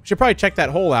stench. We should probably check that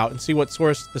hole out and see what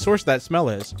the source of that smell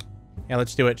is. Yeah,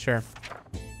 let's do it, sure.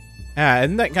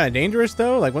 Isn't that kind of dangerous,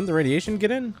 though? Like, wouldn't the radiation get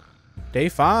in? Day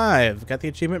 5. Got the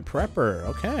achievement Prepper.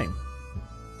 Okay.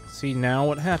 Let's see now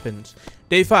what happens.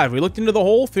 Day 5. We looked into the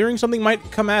hole, fearing something might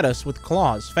come at us with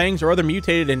claws, fangs, or other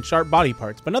mutated and sharp body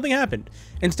parts, but nothing happened.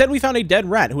 Instead, we found a dead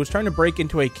rat who was trying to break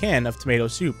into a can of tomato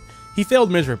soup. He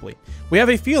failed miserably. We have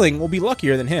a feeling we'll be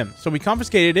luckier than him, so we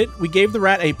confiscated it. We gave the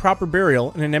rat a proper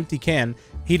burial in an empty can.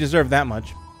 He deserved that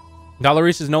much.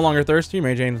 Dolores is no longer thirsty.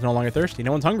 Mary Jane is no longer thirsty.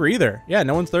 No one's hungry either. Yeah,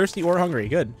 no one's thirsty or hungry.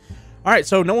 Good. All right,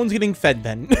 so no one's getting fed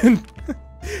then.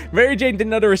 Mary Jane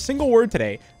didn't utter a single word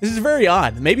today. This is very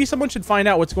odd. Maybe someone should find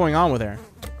out what's going on with her.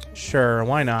 Sure,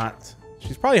 why not?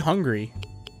 She's probably hungry,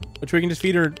 which we can just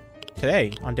feed her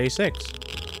today on day 6.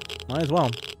 Might as well.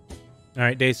 All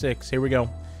right, day 6. Here we go.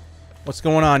 What's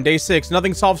going on? Day 6.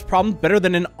 Nothing solves problems better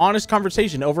than an honest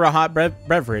conversation over a hot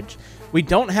beverage. We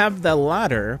don't have the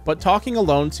latter, but talking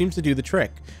alone seems to do the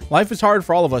trick. Life is hard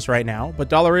for all of us right now, but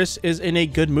Dolores is in a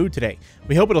good mood today.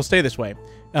 We hope it'll stay this way.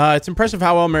 It's impressive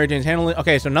how well Mary Jane's handling it.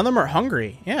 Okay, so none of them are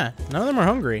hungry. Yeah, none of them are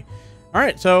hungry. All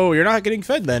right, so you're not getting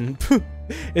fed then.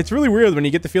 It's really weird when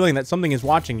you get the feeling that something is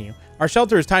watching you. Our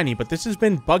shelter is tiny, but this has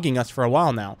been bugging us for a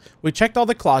while now. We checked all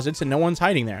the closets and no one's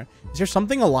hiding there. Is there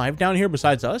something alive down here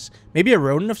besides us? Maybe a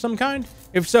rodent of some kind?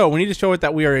 If so, we need to show it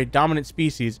that we are a dominant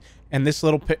species in this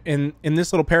little in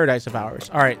this little paradise of ours.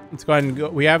 All right, let's go ahead and go.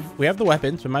 We have the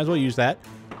weapons, so we might as well use that.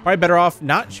 Probably better off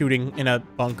not shooting in a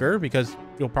bunker because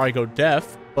you'll probably go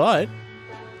deaf, but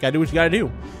gotta do what you gotta do.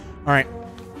 All right.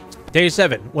 Day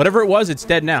 7. Whatever it was, it's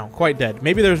dead now. Quite dead.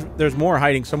 Maybe there's more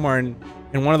hiding somewhere in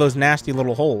one of those nasty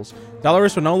little holes.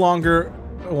 Dolores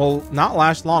will not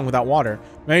last long without water.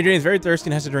 Mary Jane is very thirsty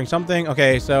and has to drink something.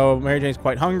 Okay, so Mary Jane's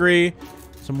quite hungry.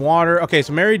 Some water. Okay,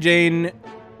 so Mary Jane,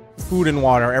 food and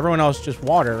water. Everyone else just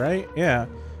water, right? Yeah.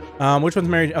 Which one's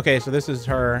Mary? Okay, so this is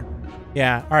her.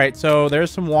 Yeah. All right, so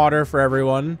there's some water for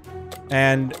everyone.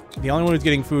 And the only one who's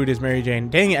getting food is Mary Jane.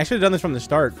 Dang it, I should have done this from the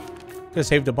start. Could have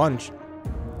saved a bunch.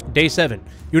 Day 7.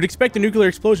 You would expect a nuclear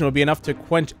explosion would be enough to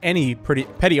quench any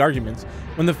petty arguments.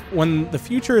 When the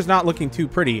future is not looking too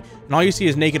pretty, and all you see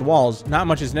is naked walls, not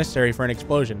much is necessary for an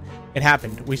explosion. It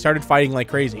happened. We started fighting like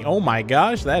crazy. Oh my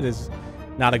gosh, that is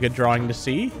not a good drawing to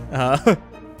see.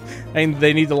 And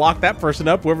they need to lock that person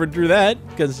up, whoever drew that,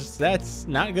 because that's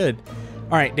not good.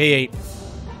 All right, day 8.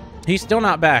 He's still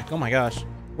not back. Oh my gosh.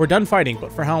 We're done fighting,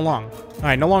 but for how long? All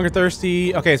right, no longer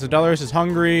thirsty. Okay, so Dolores is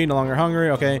hungry, no longer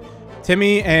hungry. Okay.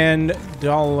 Timmy and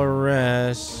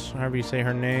Dolores, however you say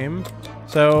her name.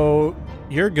 So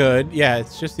you're good. Yeah,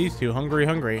 it's just these two. Hungry.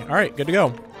 All right, good to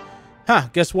go. Huh,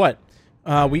 guess what?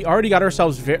 We already got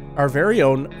ourselves our very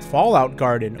own Fallout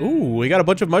garden. Ooh, we got a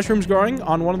bunch of mushrooms growing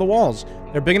on one of the walls.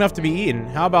 They're big enough to be eaten.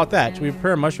 How about that? Should we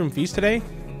prepare a mushroom feast today?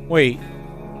 Wait,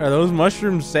 Are those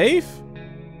mushrooms safe?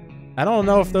 I don't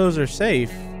know if those are safe.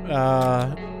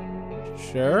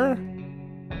 Sure.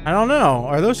 I don't know.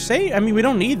 Are those safe? I mean, we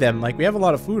don't need them. Like, we have a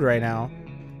lot of food right now.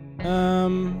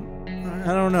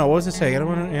 I don't know. What was it saying? I don't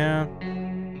want to, yeah.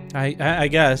 I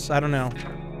guess. I don't know.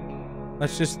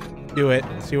 Let's just do it.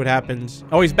 See what happens.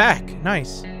 Oh, he's back.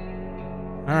 Nice.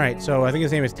 All right. So I think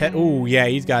his name is Ted. Oh, yeah.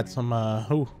 He's got some,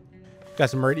 got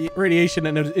some radiation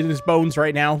in his bones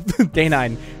right now. Day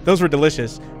 9. Those were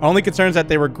delicious. Our only concern is that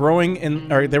they were glowing in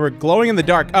the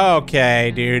dark.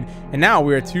 Okay, dude. And now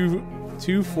we're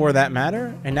two for that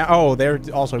matter. And now, oh, they're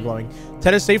also glowing.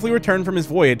 Ted has safely returned from his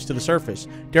voyage to the surface.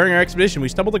 During our expedition, we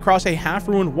stumbled across a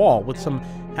half-ruined wall with some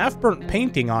half-burnt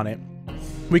painting on it.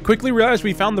 We quickly realized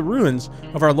we found the ruins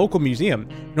of our local museum.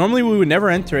 Normally, we would never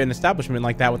enter an establishment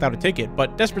like that without a ticket,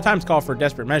 but desperate times call for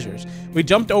desperate measures. We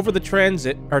jumped over the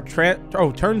turnstile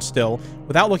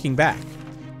without looking back.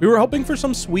 We were hoping for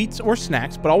some sweets or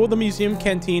snacks, but all the museum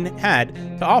canteen had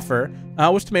to offer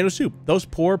was tomato soup. Those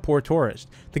poor tourists.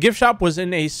 The gift shop was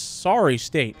in a sorry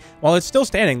state. While it's still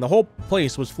standing, the whole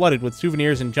place was flooded with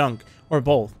souvenirs and junk, or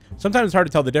both. Sometimes it's hard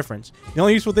to tell the difference. The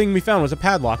only useful thing we found was a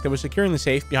padlock that was securing the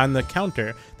safe behind the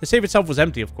counter. The safe itself was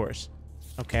empty, of course.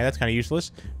 Okay, that's kind of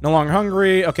useless. No longer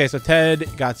hungry. Okay, so Ted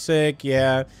got sick.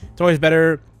 Yeah, it's always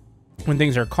better when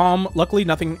things are calm. Luckily,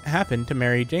 nothing happened to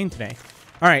Mary Jane today.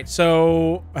 All right,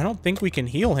 so I don't think we can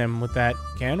heal him with that,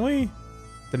 can we?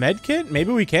 The med kit?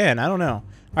 Maybe we can. I don't know.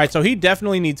 All right, so he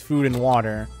definitely needs food and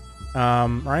water.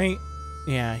 Right?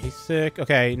 Yeah, he's sick.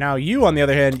 Okay, now you, on the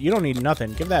other hand, you don't need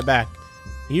nothing. Give that back.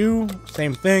 You,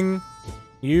 same thing.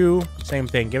 You, same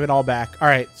thing. Give it all back. All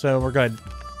right, so we're good.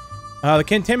 The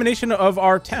contamination of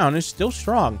our town is still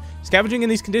strong. Scavenging in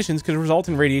these conditions could result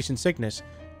in radiation sickness.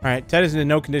 All right, Ted is in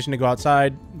no condition to go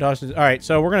outside. Dawson's, all right,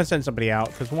 so we're going to send somebody out,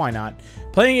 because why not?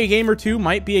 Playing a game or two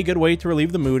might be a good way to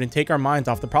relieve the mood and take our minds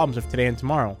off the problems of today and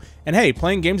tomorrow. And hey,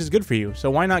 playing games is good for you,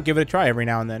 so why not give it a try every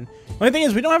now and then? The only thing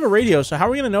is, we don't have a radio, so how are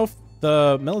we going to know if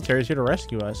the military is here to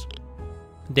rescue us?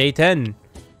 Day 10.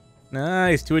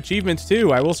 Nice, 2 achievements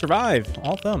too. I will survive.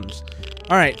 All thumbs.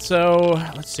 All right, so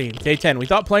let's see. Day 10. We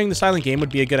thought playing the silent game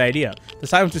would be a good idea. The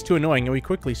silence was too annoying, and we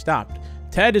quickly stopped.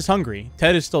 Ted is hungry.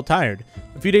 Ted is still tired.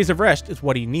 A few days of rest is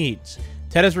what he needs.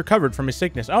 Ted has recovered from his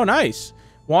sickness. Oh, nice.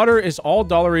 Water is all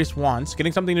Dolores wants.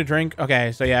 Getting something to drink.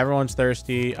 Okay, so yeah, everyone's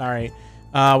thirsty. All right.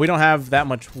 We don't have that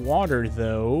much water,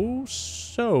 though,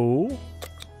 so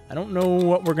I don't know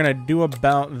what we're going to do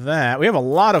about that. We have a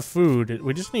lot of food.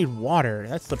 We just need water.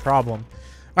 That's the problem.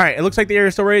 All right, it looks like the area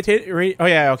is still radiated. Oh,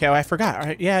 yeah, okay, I forgot. All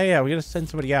right, yeah, we got to send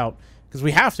somebody out because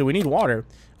we have to. We need water.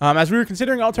 As we were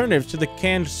considering alternatives to the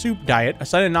canned soup diet, a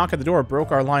sudden knock at the door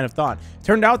broke our line of thought. It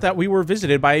turned out that we were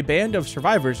visited by a band of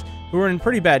survivors who were in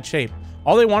pretty bad shape.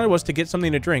 All they wanted was to get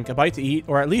something to drink, a bite to eat,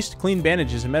 or at least clean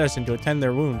bandages and medicine to attend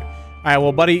their wound. All right,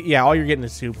 well, buddy, yeah, all you're getting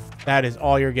is soup. That is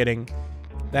all you're getting.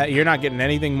 That you're not getting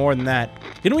anything more than that.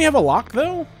 Didn't we have a lock,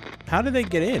 though? How did they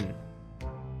get in?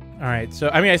 All right, so,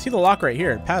 I mean, I see the lock right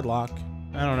here. Padlock.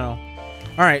 I don't know.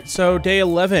 All right, so day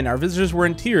 11. Our visitors were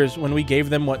in tears when we gave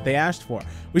them what they asked for.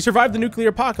 We survived the nuclear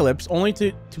apocalypse, only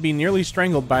to be nearly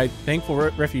strangled by thankful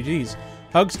refugees.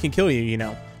 Hugs can kill you, you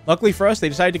know. Luckily for us, they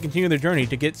decided to continue their journey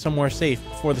to get somewhere safe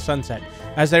before the sunset.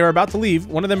 As they were about to leave,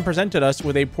 one of them presented us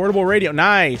with a portable radio.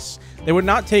 Nice! They would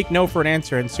not take no for an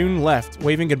answer and soon left,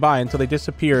 waving goodbye until they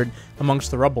disappeared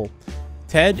amongst the rubble.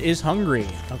 Ted is hungry.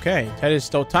 Okay, Ted is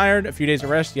still tired. A few days of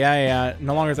rest. Yeah.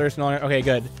 No longer thirsty. No longer. Okay,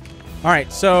 good. All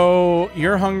right, so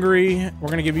you're hungry. We're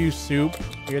going to give you soup.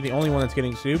 You're the only one that's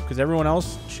getting soup because everyone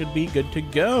else should be good to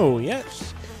go.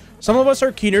 Yes. Some of us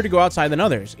are keener to go outside than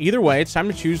others. Either way, it's time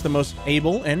to choose the most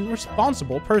able and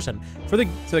responsible person for the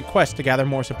quest to gather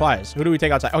more supplies. Who do we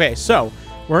take outside? Okay, so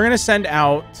we're going to send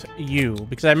out you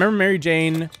because I remember Mary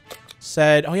Jane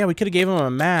said, oh, yeah, we could have gave him a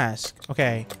mask.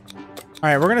 Okay. All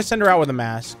right, we're going to send her out with a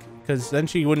mask because then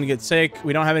she wouldn't get sick.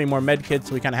 We don't have any more med kits,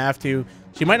 so we kind of have to.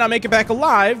 She might not make it back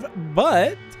alive,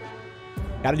 but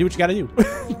gotta do what you gotta do.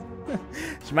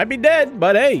 She might be dead,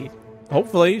 but hey,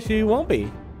 hopefully she won't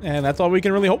be. And that's all we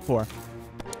can really hope for.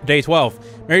 Day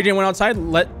 12. Mary Jane went outside.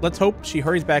 Let's hope she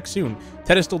hurries back soon.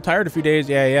 Ted is still tired. A few days.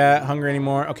 Yeah. Hungry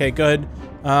anymore. Okay, good.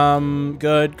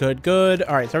 Good.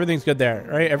 All right, so everything's good there,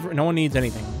 right? No one needs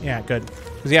anything. Yeah, good.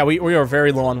 Because, yeah, we are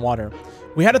very low on water.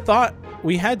 We had thought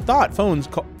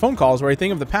phone calls were a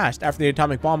thing of the past after the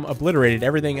atomic bomb obliterated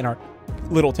everything in our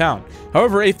little town.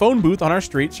 However, a phone booth on our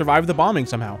street survived the bombing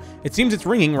somehow. It seems it's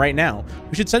ringing right now.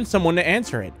 We should send someone to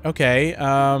answer it. Okay,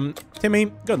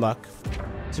 Timmy, good luck.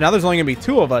 So now there's only gonna be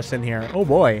 2 of us in here. Oh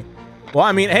boy. Well,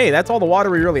 I mean, hey, that's all the water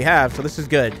we really have, so this is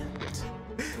good.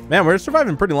 Man, we're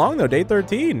surviving pretty long though. Day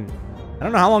 13. I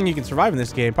don't know how long you can survive in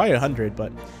this game. Probably 100,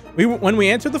 but... When we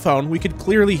answered the phone, we could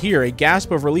clearly hear a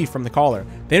gasp of relief from the caller.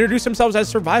 They introduced themselves as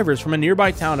survivors from a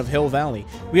nearby town of Hill Valley.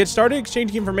 We had started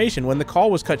exchanging information when the call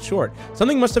was cut short.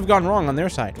 Something must have gone wrong on their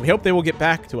side. We hope they will get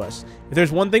back to us. If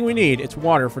there's one thing we need, it's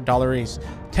water for Dolores.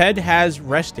 Ted has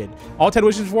rested. All Ted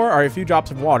wishes for are a few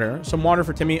drops of water. Some water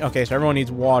for Timmy. Okay, so everyone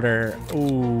needs water.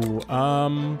 Ooh,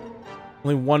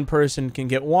 only one person can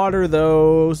get water,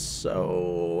 though.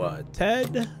 So,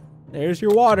 Ted, there's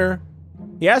your water.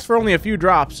 He asked for only a few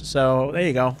drops, so there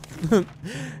you go.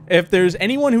 If there's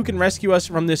anyone who can rescue us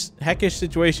from this heckish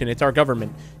situation, it's our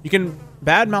government. You can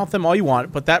badmouth them all you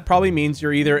want, but that probably means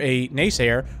you're either a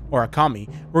naysayer or a commie.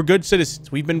 We're good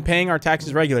citizens. We've been paying our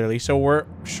taxes regularly, so we're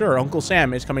sure Uncle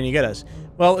Sam is coming to get us.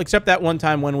 Well, except that one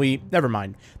time when we... Never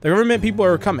mind. The government people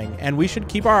are coming, and we should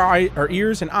keep our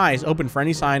ears and eyes open for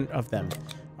any sign of them.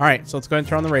 All right, so let's go ahead and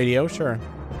turn on the radio. Sure.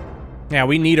 Yeah,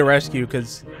 we need a rescue,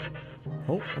 because...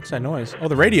 Oh, what's that noise? Oh,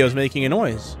 the radio's making a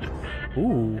noise.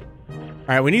 Ooh. All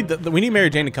right, we need Mary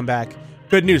Jane to come back.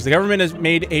 Good news. The government has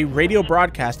made a radio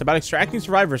broadcast about extracting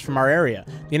survivors from our area.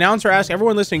 The announcer asked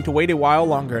everyone listening to wait a while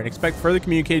longer and expect further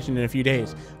communication in a few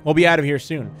days. We'll be out of here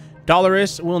soon.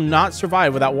 Dolores will not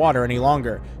survive without water any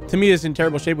longer. Timmy is in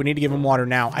terrible shape. We need to give him water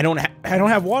now. I don't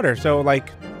have water, so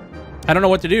like I don't know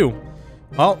what to do.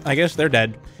 Well, I guess they're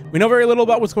dead. We know very little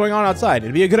about what's going on outside.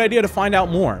 It'd be a good idea to find out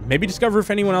more. Maybe discover if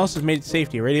anyone else has made it to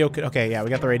safety. Radio could... Okay, yeah, we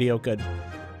got the radio. Good.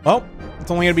 Well,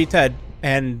 it's only going to be Ted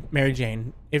and Mary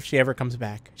Jane if she ever comes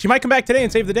back. She might come back today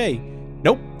and save the day.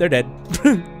 Nope, they're dead.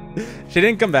 She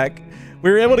didn't come back. We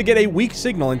were able to get a weak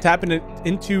signal and tap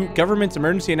into government's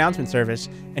emergency announcement service.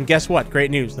 And guess what?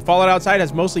 Great news. The fallout outside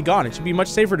has mostly gone. It should be much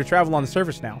safer to travel on the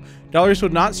surface now. Dolores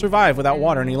would not survive without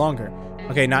water any longer.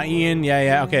 Okay, not Ian.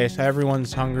 Yeah. Okay, so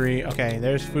everyone's hungry. Okay,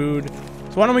 there's food.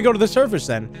 So why don't we go to the surface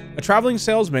then? A traveling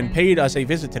salesman paid us a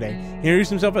visit today. He introduced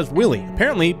himself as Willie.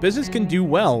 Apparently, business can do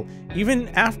well even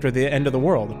after the end of the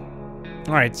world.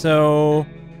 All right, so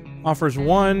offers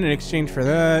 1 in exchange for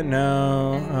that.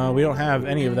 No, we don't have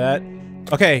any of that.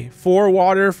 Okay, 4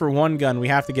 water for 1 gun. We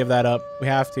have to give that up. We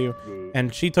have to.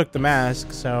 And she took the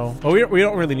mask, so... But we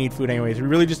don't really need food anyways. We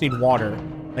really just need water.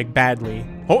 Like, badly.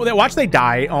 Oh, watch they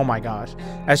die. Oh, my gosh.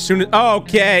 As soon as...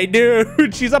 Okay,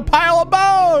 dude. She's a pile of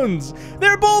bones.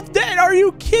 They're both dead. Are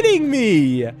you kidding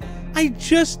me? I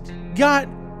just got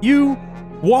you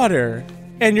water,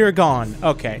 and you're gone.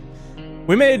 Okay.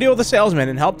 We made a deal with the salesman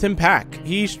and helped him pack.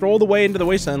 He strolled away into the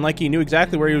wasteland like he knew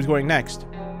exactly where he was going next.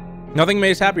 Nothing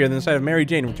made us happier than the sight of Mary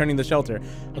Jane returning to the shelter.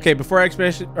 Okay, before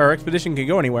our expedition could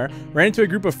go anywhere, ran into a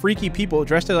group of freaky people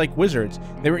dressed like wizards.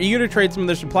 They were eager to trade some of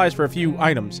their supplies for a few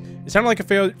items. It sounded like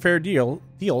a fair deal,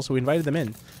 so we invited them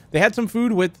in. They had some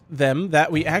food with them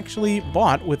that we actually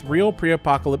bought with real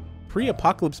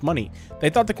pre-apocalypse money. They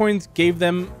thought the coins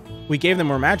we gave them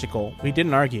were magical. We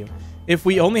didn't argue. If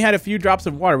we only had a few drops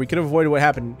of water, we could have avoided what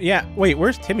happened. Yeah, wait,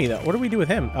 where's Timmy, though? What do we do with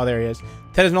him? Oh, there he is.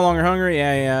 Ted is no longer hungry.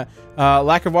 Yeah.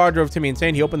 Lack of water drove Timmy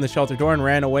insane. He opened the shelter door and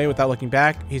ran away without looking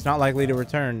back. He's not likely to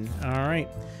return. All right.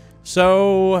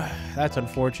 So, that's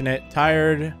unfortunate.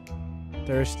 Tired.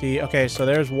 Thirsty. Okay, so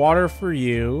there's water for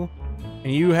you.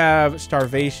 And you have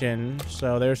starvation.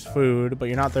 So, there's food, but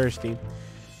you're not thirsty.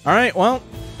 All right, well,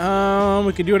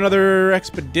 we could do another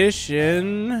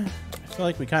expedition. I feel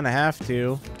like we kind of have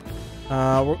to.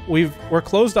 We're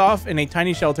closed off in a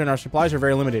tiny shelter and our supplies are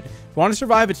very limited. If we want to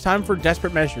survive, it's time for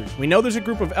desperate measures. We know there's a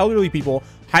group of elderly people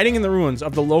hiding in the ruins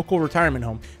of the local retirement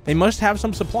home. They must have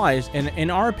some supplies, and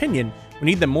in our opinion, we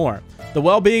need them more. The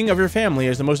well-being of your family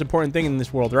is the most important thing in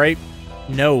this world, right?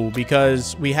 No,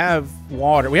 because we have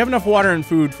water. We have enough water and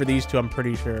food for these two, I'm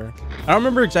pretty sure. I don't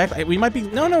remember exactly. We might be...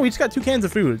 No, we just got 2 cans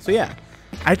of food. So, yeah.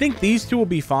 I think these two will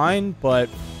be fine, but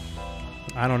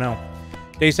I don't know.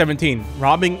 Day 17.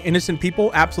 Robbing innocent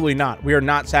people? Absolutely not. We are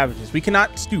not savages. We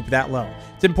cannot stoop that low.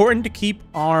 It's important to keep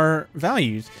our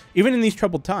values, even in these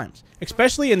troubled times.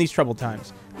 Especially in these troubled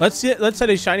times. Let's set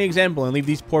a shining example and leave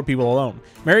these poor people alone.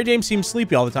 Mary Jane seems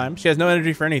sleepy all the time. She has no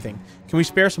energy for anything. Can we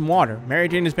spare some water? Mary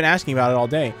Jane has been asking about it all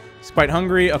day. She's quite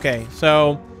hungry. Okay,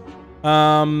 so...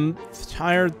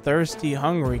 tired, thirsty,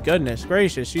 hungry. Goodness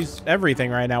gracious. She's everything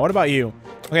right now. What about you?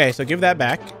 Okay, so give that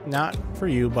back. Not for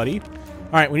you, buddy.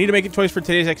 All right, we need to make a choice for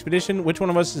today's expedition. Which one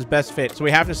of us is best fit? So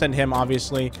we have to send him,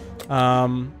 obviously.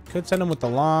 Could send him with the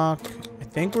lock. I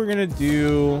think we're going to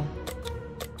do...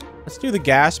 Let's do the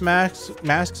gas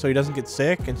mask so he doesn't get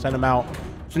sick and send him out.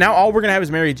 So now all we're going to have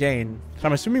is Mary Jane. So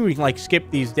I'm assuming we can, like,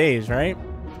 skip these days, right?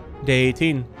 Day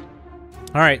 18.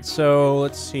 All right, so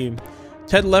let's see.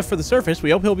 Ted left for the surface. We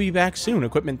hope he'll be back soon.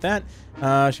 Equipment that.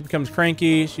 She becomes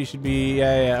cranky. She should be...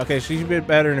 Yeah. Okay, she should be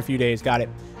better in a few days. Got it.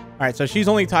 right, so she's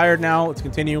only tired now. Let's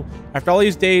continue. After all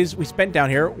these days we spent down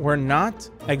here, we're not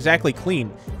exactly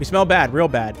clean. We smell bad, real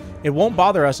bad. It won't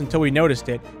bother us until we noticed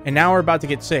it, and now we're about to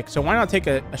get sick. So why not take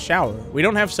a shower? We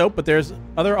don't have soap, but there's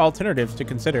other alternatives to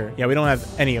consider. Yeah, we don't have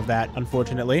any of that,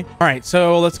 unfortunately. All right,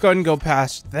 so let's go ahead and go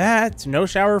past that. No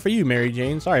shower for you, Mary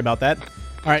Jane. Sorry about that.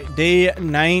 All right, day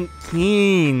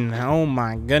 19. Oh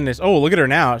my goodness. Oh, look at her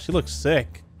now. She looks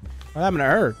sick. What happened to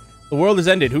her? The world has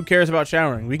ended. Who cares about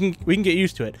showering? We can get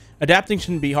used to it. Adapting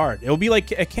shouldn't be hard. It will be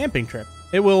like a camping trip.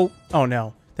 It will... Oh,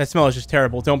 no. That smell is just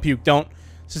terrible. Don't puke. Don't.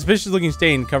 Suspicious looking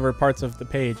stain cover parts of the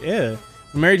page. Ew.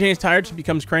 When Mary Jane's tired, she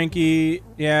becomes cranky.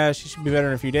 Yeah, she should be better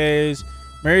in a few days.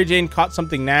 Mary Jane caught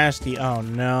something nasty. Oh,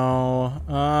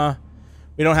 no.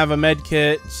 We don't have a med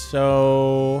kit,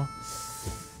 so...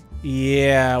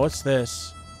 Yeah, what's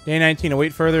this? Day 19.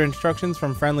 Await further instructions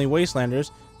from friendly wastelanders.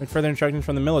 Await further instructions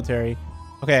from the military.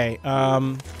 Okay,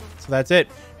 so that's it.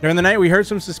 During the night, we heard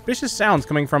some suspicious sounds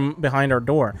coming from behind our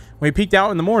door. When we peeked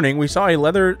out in the morning, we saw a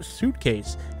leather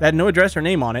suitcase that had no address or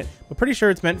name on it, but pretty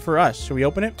sure it's meant for us. Should we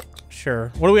open it?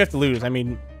 Sure. What do we have to lose? I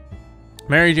mean,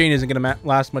 Mary Jane isn't going to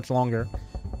last much longer.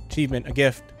 Achievement, a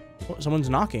gift. Oh, someone's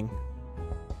knocking.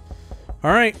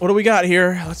 All right, what do we got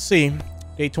here? Let's see.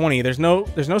 Day 20. There's no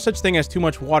such thing as too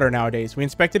much water nowadays. We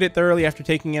inspected it thoroughly after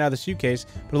taking it out of the suitcase,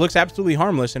 but it looks absolutely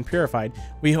harmless and purified.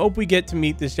 We hope we get to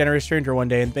meet this generous stranger one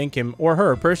day and thank him or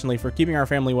her personally for keeping our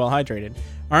family well hydrated.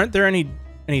 Aren't there any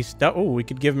stuff? Oh, we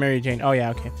could give Mary Jane. Oh yeah,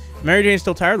 okay. Mary Jane's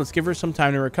still tired. Let's give her some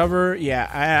time to recover.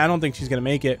 Yeah, I don't think she's gonna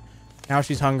make it. Now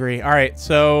she's hungry. All right,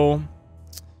 so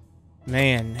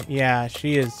man, yeah,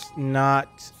 she is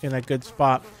not in a good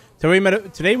spot.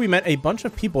 Today we met a bunch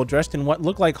of people dressed in what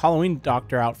looked like Halloween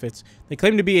doctor outfits. They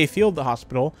claimed to be a field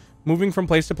hospital, moving from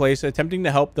place to place, attempting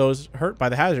to help those hurt by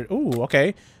the hazard. Ooh,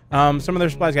 okay. Some of their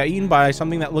supplies got eaten by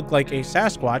something that looked like a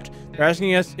Sasquatch. They're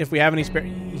asking us if we have any spare...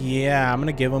 Yeah, I'm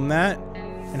going to give them that.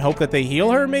 And hope that they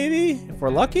heal her, maybe? If we're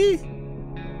lucky?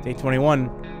 Day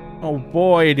 21. Oh,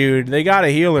 boy, dude. They got to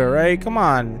heal her, right? Come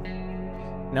on.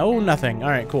 No, nothing. All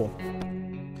right, cool.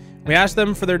 We asked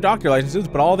them for their doctor licenses,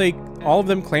 but all of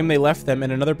them claimed they left them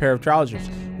in another pair of trousers.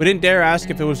 We didn't dare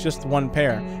ask if it was just one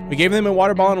pair. We gave them a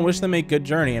water bottle and wished them a good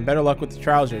journey and better luck with the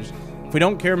trousers. If we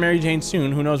don't cure Mary Jane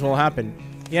soon, who knows what will happen.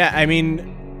 Yeah, I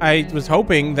mean, I was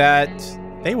hoping that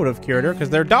they would have cured her because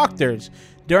they're doctors.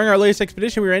 During our latest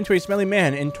expedition, we ran into a smelly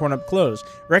man in torn-up clothes.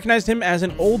 We recognized him as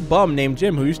an old bum named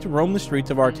Jim who used to roam the streets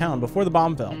of our town before the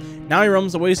bomb fell. Now he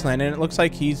roams the wasteland, and it looks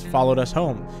like he's followed us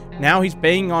home. Now he's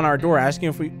banging on our door,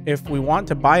 asking if we want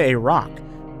to buy a rock.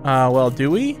 Well,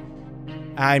 do we?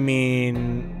 I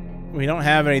mean, we don't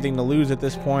have anything to lose at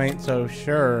this point, so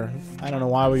sure. I don't know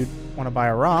why we want to buy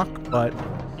a rock, but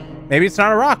maybe it's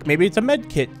not a rock. Maybe it's a med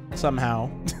kit somehow.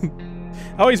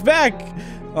 Oh, he's back!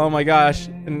 Oh my gosh,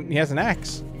 and he has an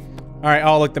axe. All right,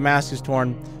 oh look, the mask is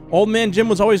torn. Old man Jim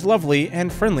was always lovely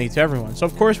and friendly to everyone, so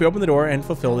of course we opened the door and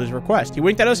fulfilled his request. He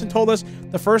winked at us and told us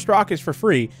the first rock is for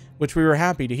free, which we were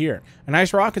happy to hear. A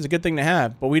nice rock is a good thing to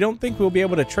have, but we don't think we'll be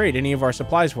able to trade any of our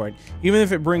supplies for it, even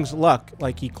if it brings luck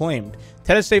like he claimed.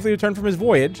 Ted has safely returned from his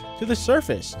voyage to the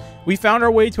surface. We found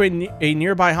our way to a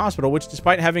nearby hospital, which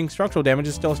despite having structural damage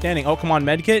is still standing. Oh, come on,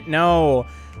 medkit? No.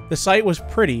 The site was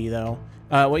pretty, though.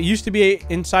 What used to be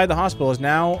inside the hospital is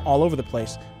now all over the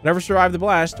place. Whatever survived the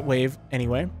blast wave,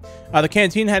 anyway. The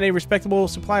canteen had a respectable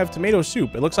supply of tomato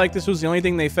soup. It looks like this was the only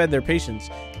thing they fed their patients.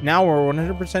 Now we're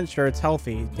 100% sure it's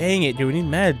healthy. Dang it, dude, we need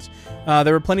meds.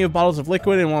 There were plenty of bottles of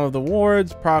liquid in one of the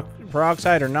wards.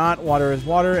 Peroxide or not, water is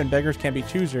water, and beggars can't be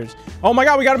choosers. Oh my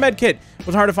god, we got a med kit! It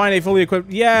was hard to find a fully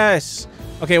equipped... Yes!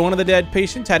 Okay, one of the dead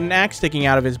patients had an axe sticking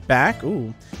out of his back.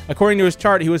 Ooh. According to his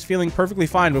chart, he was feeling perfectly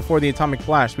fine before the atomic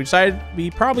blast. We decided he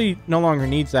probably no longer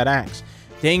needs that axe.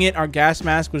 Dang it, our gas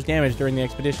mask was damaged during the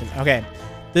expedition. Okay,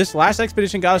 this last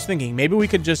expedition got us thinking. Maybe we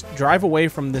could just drive away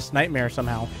from this nightmare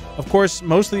somehow. Of course,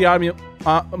 most of the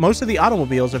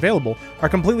automobiles available are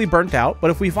completely burnt out,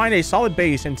 but if we find a solid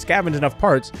base and scavenge enough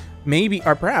parts, maybe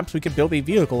or perhaps we could build a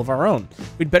vehicle of our own.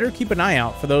 We'd better keep an eye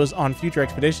out for those on future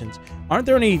expeditions. Aren't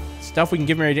there any stuff we can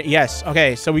give Mary Jane? Yes.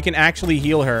 Okay, so we can actually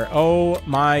heal her. Oh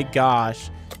my gosh.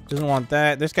 Doesn't want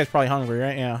that. This guy's probably hungry,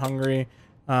 right? Yeah, hungry.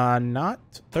 Not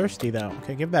thirsty though.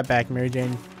 Okay, give that back, Mary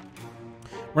Jane.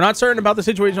 We're not certain about the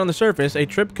situation on the surface. A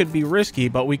trip could be risky,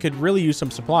 but we could really use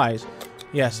some supplies.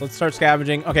 Yes, let's start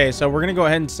scavenging. Okay, so we're gonna go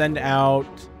ahead and send out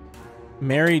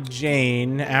Mary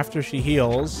Jane after she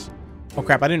heals. Oh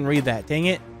crap, I didn't read that. Dang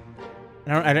it.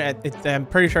 I'm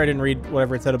pretty sure I didn't read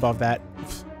whatever it said above that.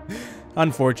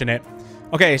 Unfortunate.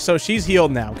 Okay, so she's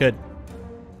healed now. Good.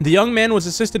 The young man was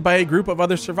assisted by a group of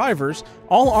other survivors,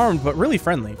 all armed but really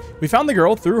friendly. We found the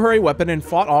girl, threw her a weapon, and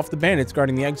fought off the bandits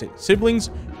guarding the exit. Siblings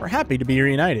were happy to be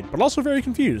reunited, but also very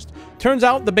confused. Turns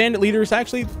out the bandit leader is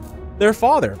actually their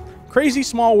father. Crazy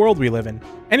small world we live in.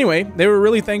 Anyway, they were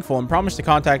really thankful and promised to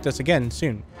contact us again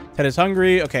soon. Ted is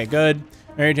hungry. Okay, good.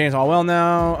 Mary Jane's all well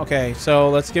now. Okay, so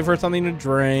let's give her something to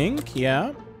drink.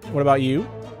 Yeah. What about you?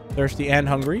 Thirsty and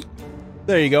hungry.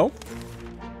 There you go.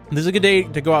 This is a good day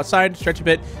to go outside, stretch a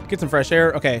bit, get some fresh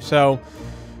air. Okay, so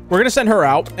we're going to send her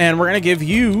out, and we're going to give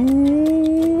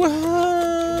you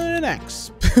an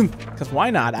axe. Because why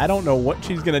not? I don't know what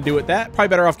she's going to do with that. Probably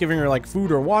better off giving her, like,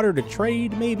 food or water to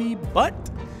trade, maybe. But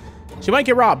she might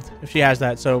get robbed if she has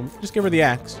that, so just give her the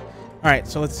axe. All right,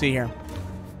 so let's see here.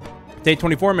 Day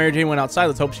 24, Mary Jane went outside.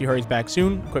 Let's hope she hurries back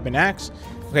soon. Equipment axe.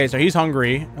 Okay, so he's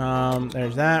hungry.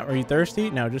 There's that. Are you thirsty?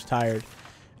 No, just tired.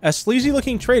 A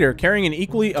sleazy-looking trader carrying an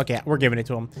equally... Okay, we're giving it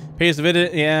to him. Pays the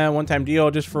visit. Yeah, one-time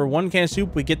deal. Just for one can of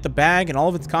soup, we get the bag and all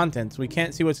of its contents. We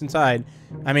can't see what's inside.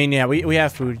 I mean, yeah, we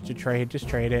have food to trade. Just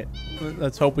trade it.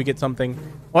 Let's hope we get something.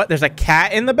 What? There's a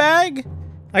cat in the bag?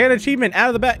 I got an achievement out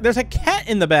of the bag. There's a cat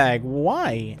in the bag.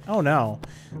 Why? Oh, no.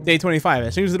 Day 25.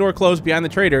 As soon as the door closed behind the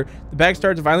trader, the bag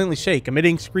started to violently shake,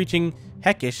 emitting screeching...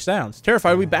 heckish sounds.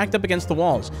 Terrified, we backed up against the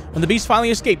walls. When the beast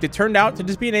finally escaped, it turned out to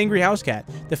just be an angry house cat.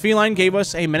 The feline gave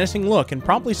us a menacing look and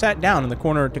promptly sat down in the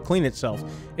corner to clean itself.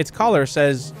 Its collar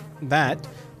says that.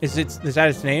 Is that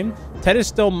its name? Ted is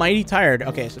still mighty tired.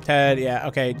 Okay, so Ted, yeah,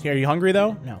 okay. Are you hungry,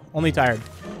 though? No, only tired.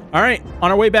 All right, on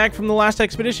our way back from the last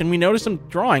expedition, we noticed some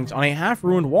drawings on a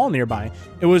half-ruined wall nearby.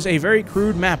 It was a very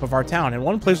crude map of our town, and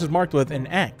one place was marked with an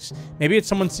X. Maybe it's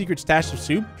someone's secret stash of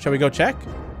soup. Shall we go check?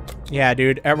 Yeah,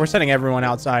 dude, we're sending everyone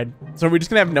outside. So we're just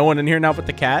gonna have no one in here now but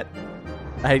the cat?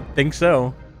 I think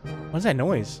so. What's that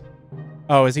noise?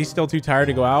 Oh, is he still too tired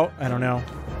to go out? I don't know.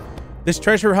 This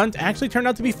treasure hunt actually turned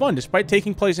out to be fun, despite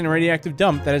taking place in a radioactive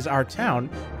dump that is our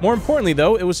town. More importantly,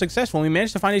 though, it was successful, and we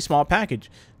managed to find a small package.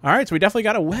 All right, so we definitely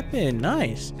got a weapon.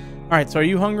 Nice. All right, so are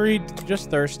you hungry? Just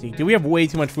thirsty. Dude, we have way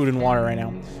too much food and water right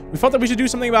now. We felt that we should do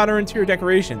something about our interior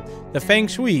decoration. The feng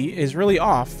shui is really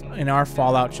off in our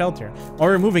fallout shelter. While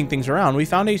we were moving things around, we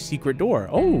found a secret door.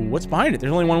 Oh, what's behind it?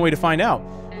 There's only one way to find out.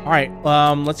 All right,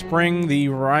 let's bring the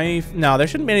rifle. No, there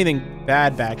shouldn't be anything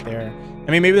bad back there.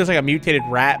 I mean, maybe there's like a mutated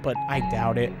rat, but I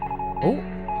doubt it. Oh,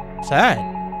 what's that?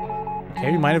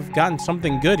 Okay, we might have gotten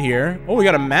something good here. Oh, we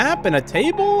got a map and a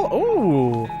table.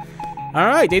 Oh. All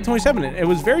right, day 27. It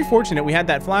was very fortunate we had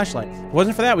that flashlight. If it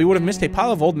wasn't for that, we would have missed a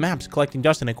pile of old maps collecting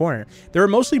dust in a corner. There were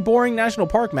mostly boring national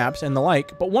park maps and the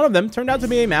like, but one of them turned out to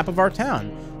be a map of our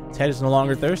town. Ted is no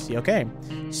longer thirsty. Okay,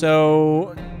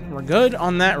 so we're good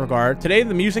on that regard. Today,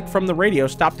 the music from the radio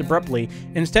stopped abruptly.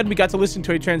 Instead, we got to listen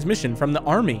to a transmission from the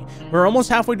army. We were almost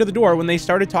halfway to the door when they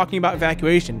started talking about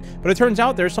evacuation, but it turns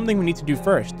out there's something we need to do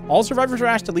first. All survivors were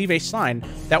asked to leave a sign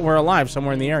that we're alive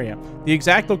somewhere in the area. The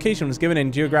exact location was given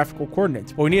in geographical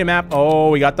coordinates, but we need a map. Oh,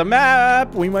 we got the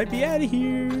map. We might be out of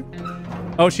here.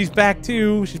 Oh, she's back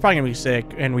too. She's probably gonna be sick,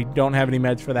 and we don't have any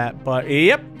meds for that, but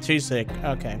yep, she's sick.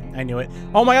 Okay, I knew it.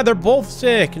 Oh my god, they're both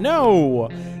sick. No.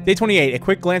 Day 28, a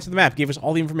quick glance at the map gave us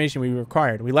all the information we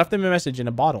required. We left them a message in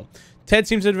a bottle. Ted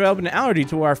seems to have developed an allergy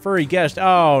to our furry guest.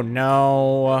 Oh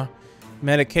no.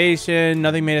 Medication.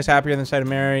 Nothing made us happier than the sight of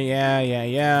Mary.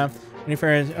 Yeah. Any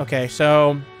friends? Okay,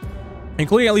 so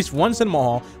including at least one cinema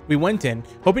hall, we went in,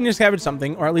 hoping to scavenge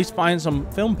something or at least find some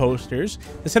film posters.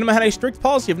 The cinema had a strict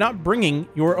policy of not bringing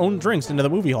your own drinks into the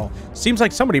movie hall. Seems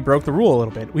like somebody broke the rule a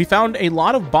little bit. We found a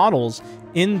lot of bottles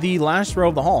in the last row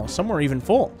of the hall. Some were even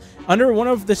full. Under one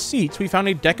of the seats, we found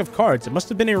a deck of cards. It must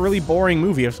have been a really boring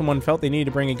movie if someone felt they needed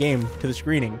to bring a game to the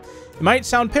screening. It might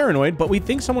sound paranoid, but we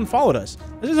think someone followed us.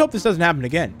 Let's just hope this doesn't happen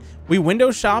again. We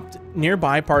window shopped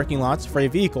nearby parking lots for a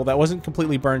vehicle that wasn't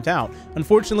completely burnt out.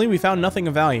 Unfortunately, we found nothing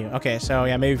of value. Okay, so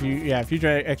yeah, maybe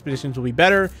future expeditions will be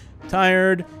better.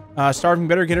 Tired, starving.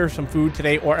 Better get her some food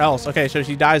today or else. Okay, so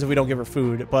she dies if we don't give her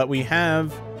food. But we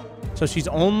have, so she's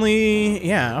only,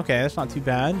 yeah, okay, that's not too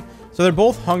bad. So they're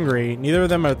both hungry. Neither of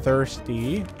them are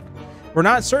thirsty. We're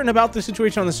not certain about the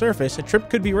situation on the surface. A trip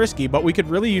could be risky, but we could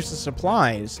really use the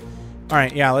supplies. All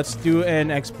right, yeah, let's do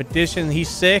an expedition. He's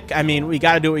sick. I mean, we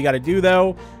got to do what we got to do,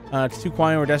 though. It's too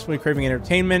quiet. We're desperately craving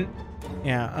entertainment.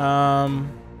 Yeah,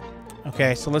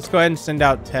 okay, so let's go ahead and send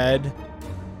out Ted,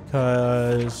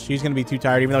 because she's going to be too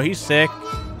tired, even though he's sick.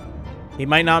 He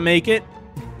might not make it,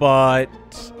 but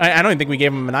I don't even think we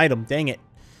gave him an item. Dang it.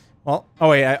 Well, oh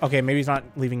wait, okay, maybe he's not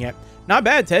leaving yet. Not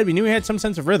bad, Ted. We knew he had some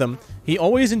sense of rhythm. He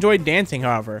always enjoyed dancing,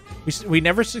 however. We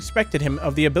never suspected him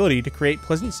of the ability to create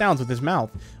pleasant sounds with his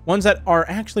mouth, ones that are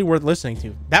actually worth listening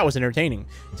to. That was entertaining.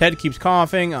 Ted keeps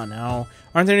coughing. Oh no.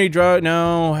 Aren't there any drugs?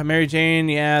 No. Mary Jane,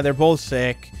 yeah, they're both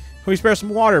sick. Can we spare some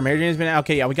water? Mary Jane's been...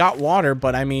 Okay, yeah, we got water,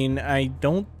 but I mean, I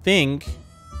don't think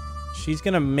she's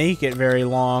gonna make it very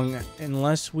long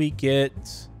unless we get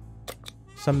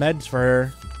some meds for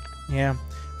her. Yeah.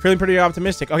 Feeling pretty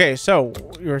optimistic. Okay, so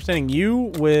we're sending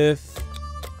you with...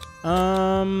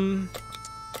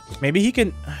 Maybe he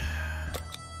can...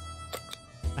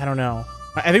 I don't know.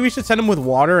 I think we should send him with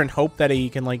water and hope that he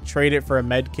can, like, trade it for a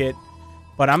med kit.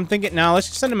 But I'm thinking... Now, let's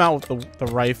just send him out with the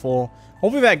rifle.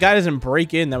 Hopefully that guy doesn't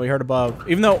break in that we heard above.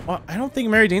 Even though, I don't think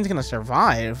Mary Jane's going to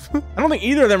survive. I don't think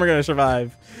either of them are going to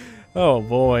survive. Oh,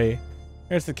 boy.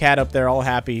 There's the cat up there all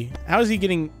happy. How is he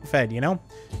getting fed, you know?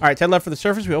 All right, Ted left for the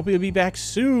surface. We hope he'll be back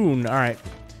soon. All right.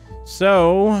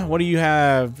 So, what do you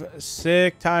have?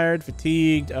 Sick, tired,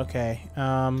 fatigued. Okay.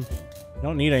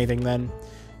 Don't need anything then.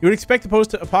 You would expect the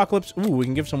post-apocalypse... Ooh, we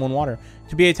can give someone water.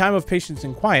 To be a time of patience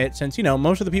and quiet, since, you know,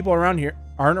 most of the people around here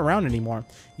aren't around anymore.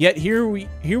 Yet here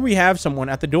we have someone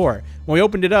at the door. When we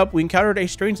opened it up, we encountered a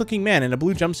strange-looking man in a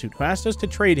blue jumpsuit who asked us to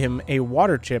trade him a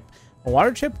water chip. A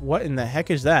water chip? What in the heck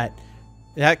is that?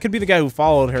 That could be the guy who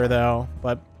followed her, though.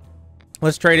 But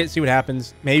let's trade it, see what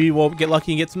happens. Maybe we'll get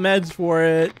lucky and get some meds for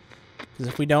it. Because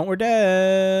if we don't, we're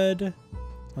dead.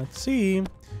 Let's see.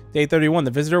 Day 31.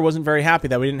 The visitor wasn't very happy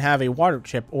that we didn't have a water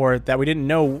chip, or that we didn't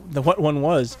know what one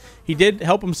was. He did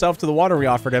help himself to the water we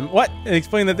offered him. What? And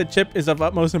explained that the chip is of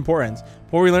utmost importance.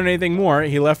 Before we learned anything more,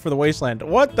 he left for the wasteland.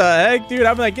 What the heck, dude?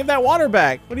 I'm like, give that water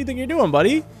back. What do you think you're doing,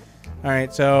 buddy? All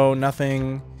right, so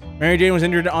nothing. Mary Jane was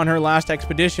injured on her last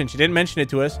expedition. She didn't mention it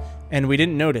to us, and we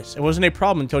didn't notice. It wasn't a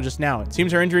problem until just now. It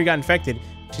seems her injury got infected.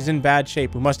 She's in bad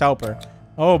shape. We must help her.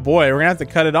 Oh, boy. We're going to have to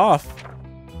cut it off.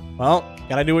 Well,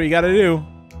 gotta do what you gotta do.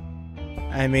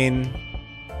 I mean...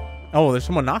 Oh, there's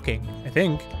someone knocking, I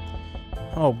think.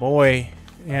 Oh, boy.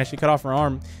 Yeah, she cut off her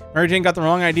arm. Mary Jane got the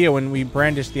wrong idea when we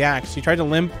brandished the axe. She tried to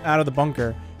limp out of the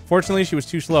bunker. Fortunately, she was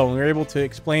too slow, and we were able to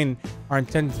explain our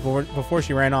intents before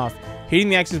she ran off. Heating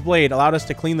the axe's blade allowed us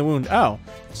to clean the wound. Oh,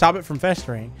 stop it from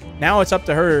festering. Now it's up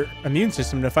to her immune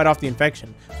system to fight off the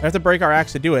infection. We have to break our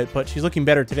axe to do it, but she's looking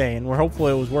better today, and we're hopeful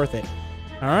it was worth it.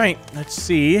 All right, let's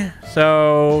see.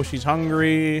 So she's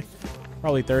hungry,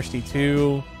 probably thirsty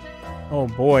too. Oh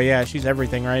boy, yeah, she's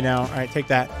everything right now. All right, take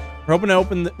that.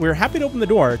 We're happy to open the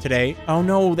door today. Oh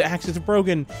no, the axes are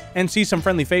broken, and see some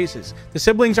friendly faces. The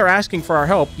siblings are asking for our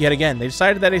help yet again. They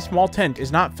decided that a small tent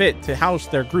is not fit to house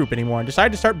their group anymore and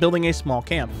decided to start building a small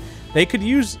camp. They could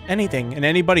use anything and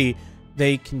anybody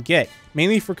they can get,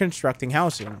 mainly for constructing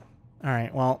housing. All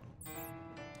right, well,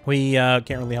 we can't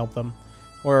really help them.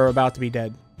 We're about to be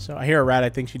dead. So I hear a rat. I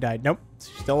think she died. Nope,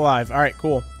 she's still alive. All right,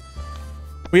 cool.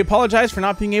 We apologize for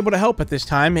not being able to help at this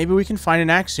time. Maybe we can find an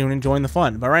axe soon and join the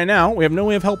fun. But right now, we have no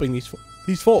way of helping these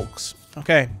folks.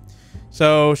 Okay.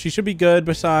 So she should be good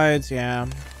besides, yeah.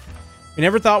 We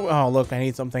never thought... Oh, look, I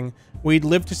need something. We'd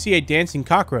live to see a dancing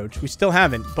cockroach. We still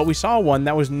haven't, but we saw one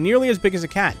that was nearly as big as a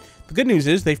cat. The good news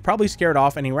is they've probably scared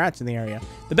off any rats in the area.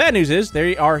 The bad news is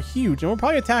they are huge and will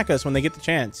probably attack us when they get the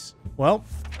chance. Well,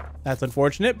 that's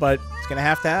unfortunate, but it's going to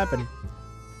have to happen.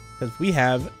 Because we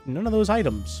have none of those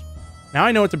items. Now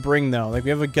I know what to bring, though. Like, we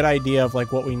have a good idea of,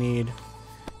 like, what we need.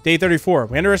 Day 34.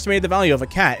 We underestimated the value of a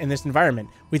cat in this environment.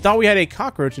 We thought we had a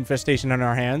cockroach infestation on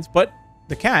our hands, but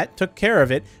the cat took care of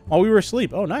it while we were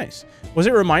asleep. Oh, nice. Was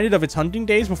it reminded of its hunting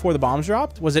days before the bombs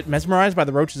dropped? Was it mesmerized by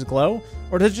the roach's glow?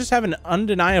 Or does it just have an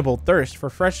undeniable thirst for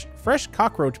fresh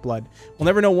cockroach blood? We'll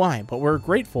never know why, but we're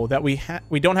grateful that we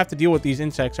don't have to deal with these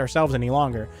insects ourselves any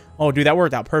longer. Oh, dude, that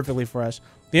worked out perfectly for us.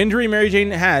 The injury Mary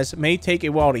Jane has may take a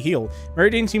while to heal. Mary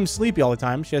Jane seems sleepy all the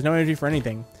time. She has no energy for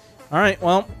anything. All right,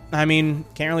 well, I mean,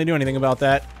 can't really do anything about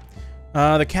that.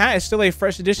 The cat is still a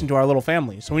fresh addition to our little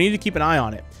family, so we need to keep an eye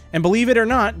on it. And believe it or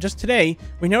not, just today,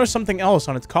 we noticed something else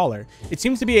on its collar. It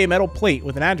seems to be a metal plate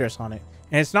with an address on it,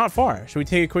 and it's not far. Should we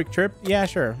take a quick trip? Yeah,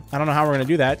 sure. I don't know how we're going to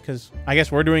do that, because I guess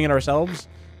we're doing it ourselves.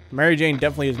 Mary Jane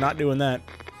definitely is not doing that.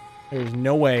 There's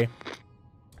no way.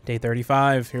 Day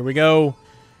 35. Here we go.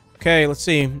 Okay, let's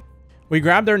see. We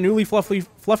grabbed our newly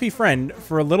fluffy friend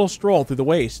for a little stroll through the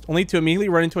waste, only to immediately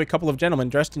run into a couple of gentlemen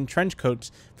dressed in trench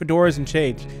coats, fedoras, and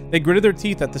shades. They gritted their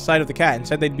teeth at the sight of the cat and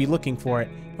said they'd be looking for it.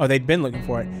 Oh, they'd been looking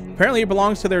for it. Apparently it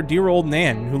belongs to their dear old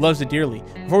Nan, who loves it dearly.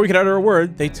 Before we could utter a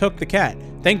word, they took the cat,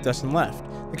 thanked us, and left.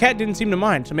 The cat didn't seem to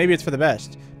mind, so maybe it's for the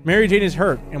best. Mary Jane is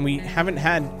hurt, and we haven't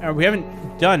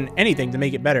done anything to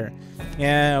make it better.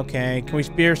 Yeah, okay. Can we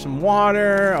spare some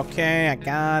water? Okay, I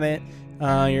got it.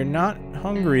 You're not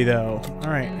hungry, though. All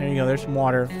right, there you go. There's some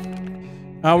water.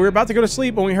 We were about to go to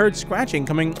sleep when we heard scratching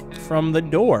coming from the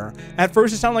door. At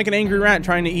first, it sounded like an angry rat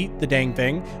trying to eat the dang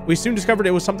thing. We soon discovered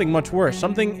it was something much worse.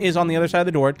 Something is on the other side of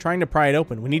the door trying to pry it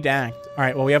open. We need to act. All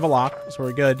right, well, we have a lock, so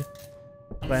we're good. Go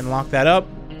ahead and lock that up.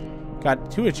 Got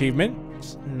 2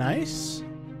 achievements. Nice.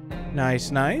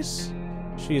 Nice, nice.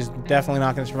 She is definitely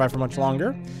not going to survive for much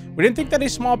longer. We didn't think that a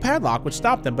small padlock would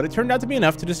stop them, but it turned out to be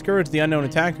enough to discourage the unknown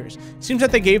attackers. It seems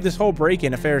that they gave this whole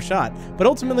break-in a fair shot, but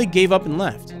ultimately gave up and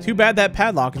left. Too bad that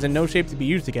padlock is in no shape to be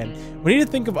used again. We need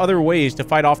to think of other ways to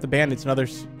fight off the bandits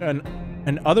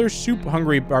and other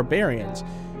soup-hungry barbarians.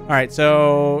 Alright,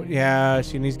 so, yeah,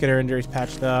 she needs to get her injuries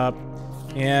patched up.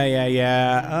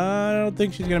 Yeah. I don't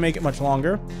think she's gonna make it much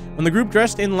longer. When the group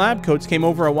dressed in lab coats came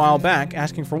over a while back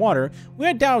asking for water, we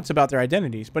had doubts about their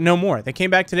identities, but no more. They came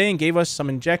back today and gave us some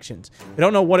injections. We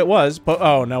don't know what it was, but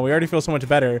oh no, we already feel so much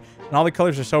better. And all the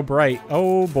colors are so bright.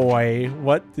 Oh boy,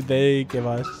 what did they give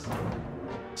us?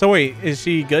 So wait, is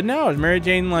she good now? Is Mary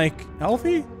Jane, like,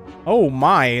 healthy? Oh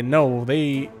my, no,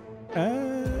 I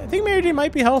think Mary Jane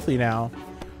might be healthy now.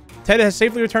 Ted has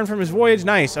safely returned from his voyage.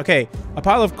 Nice. Okay. A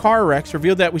pile of car wrecks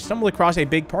revealed that we stumbled across a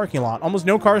big parking lot. Almost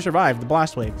no cars survived the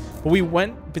blast wave, but we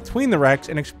went between the wrecks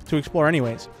and to explore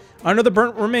anyways. Under the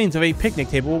burnt remains of a picnic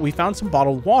table, we found some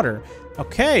bottled water.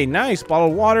 Okay, nice.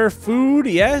 Bottled water, food,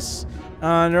 yes.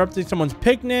 They're up to someone's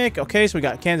picnic. Okay, so we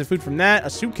got cans of food from that,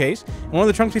 a suitcase. In one of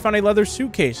the trunks, we found a leather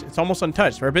suitcase. It's almost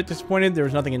untouched. We're a bit disappointed. There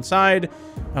was nothing inside.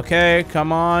 Okay,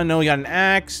 come on. No, we got an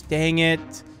axe. Dang it.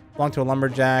 Belonged to a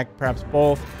lumberjack, perhaps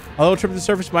both. Although a trip to the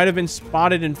surface might have been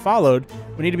spotted and followed,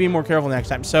 we need to be more careful next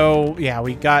time. So, yeah,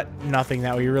 we got nothing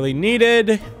that we really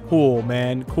needed. Cool,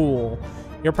 man. Cool.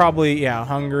 You're probably, yeah,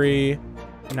 hungry.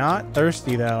 Not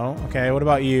thirsty, though. Okay, what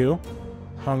about you?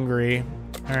 Hungry.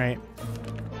 All right.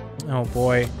 Oh,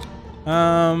 boy.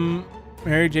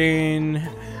 Mary Jane.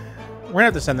 We're gonna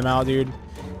have to send them out, dude.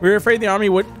 We were afraid the army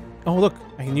would... Oh, look.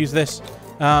 I can use this.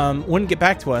 Wouldn't get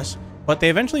back to us. But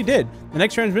they eventually did. The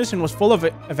next transmission was full of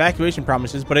evacuation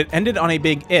promises, but it ended on a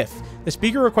big if. The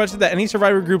speaker requested that any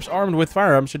survivor groups armed with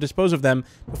firearms should dispose of them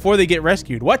before they get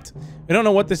rescued. What? We don't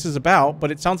know what this is about, but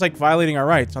it sounds like violating our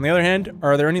rights. On the other hand,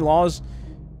 are there any laws?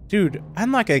 Dude, I'm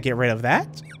not going to get rid of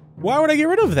that. Why would I get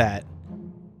rid of that?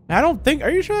 I don't think... Are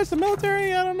you sure that's the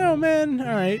military? I don't know, man. All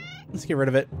right, let's get rid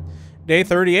of it. Day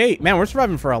 38. Man, we're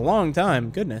surviving for a long time.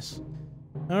 Goodness.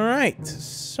 All right,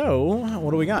 so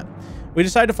what do we got? We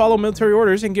decided to follow military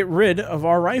orders and get rid of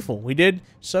our rifle. We did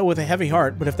so with a heavy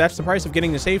heart, but if that's the price of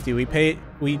getting to safety, we pay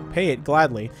it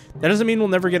gladly. That doesn't mean we'll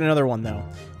never get another one, though.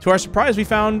 To our surprise, we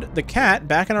found the cat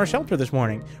back in our shelter this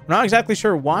morning. We're not exactly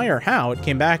sure why or how it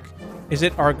came back. Is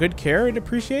it our good care it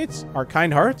appreciates? Our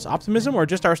kind hearts? Optimism? Or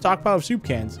just our stockpile of soup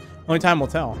cans? Only time will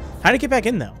tell. How'd it get back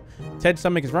in, though? Ted's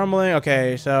stomach is rumbling.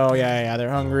 Okay, so yeah, they're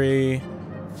hungry.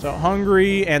 So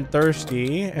hungry and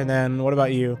thirsty. And then what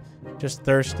about you? Just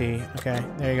thirsty. Okay,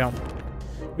 there you go.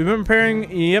 We've been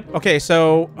preparing. Yep. Okay,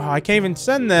 so I can't even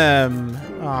send them.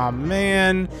 Oh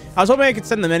man, I was hoping I could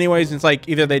send them anyways. And it's like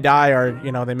either they die or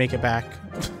they make it back.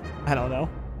 I don't know.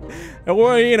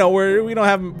 Or we don't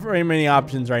have very many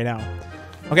options right now.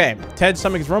 Okay, Ted's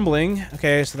stomach is rumbling.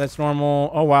 Okay, so that's normal.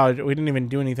 Oh wow, we didn't even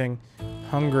do anything.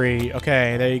 Hungry.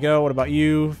 Okay, there you go. What about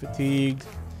you? Fatigued.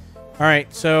 All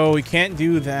right, so we can't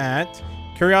do that.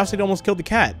 Curiosity almost killed the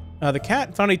cat. The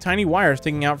cat found a tiny wire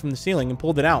sticking out from the ceiling and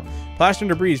pulled it out. Plaster and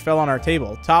debris fell on our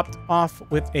table, topped off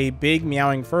with a big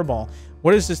meowing furball.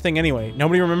 What is this thing anyway?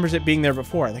 Nobody remembers it being there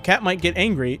before. The cat might get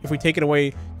angry if we take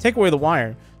away the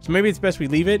wire. So maybe it's best we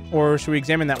leave it, or should we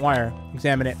examine that wire?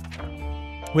 Examine it.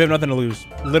 We have nothing to lose.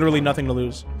 Literally nothing to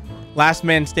lose. Last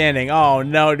man standing. Oh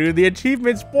no, dude, the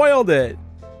achievement spoiled it.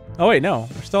 Oh wait, no,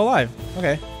 we're still alive.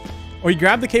 Okay. We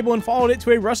grabbed the cable and followed it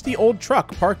to a rusty old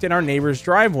truck parked in our neighbor's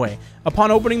driveway.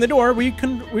 Upon opening the door, we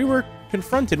were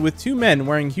confronted with 2 men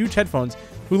wearing huge headphones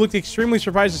who looked extremely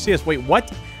surprised to see us. Wait,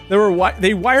 what? They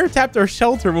wiretapped our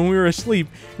shelter when we were asleep,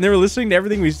 and they were listening to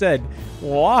everything we said.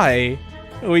 Why?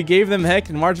 We gave them heck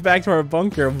and marched back to our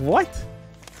bunker. What?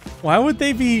 Why would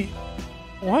they be...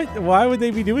 What? Why would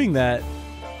they be doing that?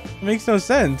 It makes no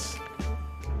sense.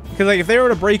 Because like if they were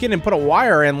to break in and put a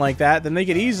wire in like that, then they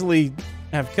could easily...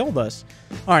 have killed us.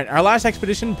 All right, our last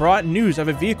expedition brought news of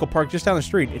a vehicle parked just down the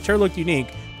street. It sure looked unique,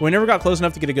 but we never got close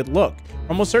enough to get a good look.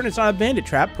 We're almost certain it's not a bandit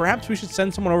trap. Perhaps we should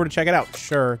send someone over to check it out.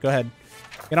 Sure, go ahead.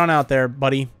 Get on out there,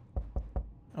 buddy.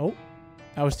 Oh,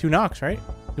 that was 2 knocks, right?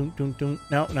 Doom, doom, doom.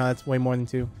 No, that's way more than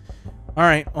 2. All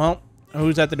right, well,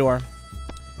 who's at the door?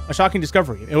 A shocking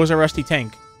discovery. It was a rusty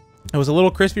tank. It was a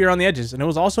little crispier on the edges, and it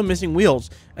was also missing wheels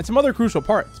and some other crucial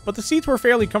parts, but the seats were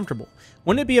fairly comfortable.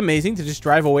 Wouldn't it be amazing to just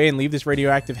drive away and leave this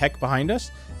radioactive heck behind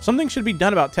us? Something should be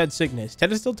done about Ted's sickness.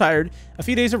 Ted is still tired. A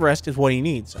few days of rest is what he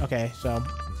needs. Okay, so...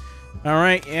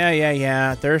 Alright,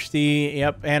 yeah. Thirsty,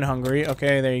 yep, and hungry.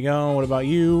 Okay, there you go. What about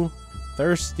you?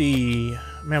 Thirsty.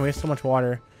 Man, we have so much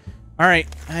water. Alright,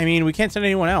 I mean, we can't send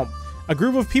anyone out. A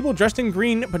group of people dressed in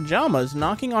green pajamas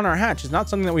knocking on our hatch is not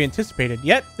something that we anticipated.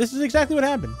 Yet, this is exactly what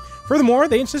happened. Furthermore,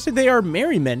 they insisted they are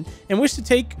merry men and wish to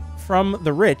take from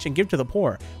the rich and give to the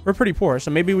poor. We're pretty poor, so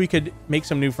maybe we could make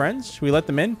some new friends. Should we let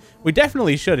them in? We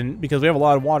definitely shouldn't, because we have a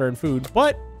lot of water and food,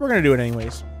 but we're going to do it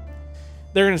anyways.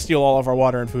 They're going to steal all of our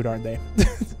water and food, aren't they?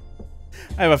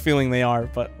 I have a feeling they are,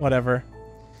 but whatever.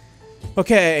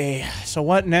 Okay, so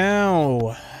what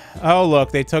now? Oh,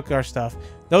 look, they took our stuff.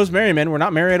 Those merry men were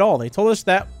not merry at all. They told us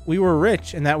that we were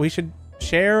rich and that we should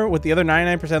share with the other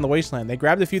 99% of the wasteland. They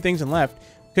grabbed a few things and left.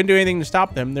 Couldn't do anything to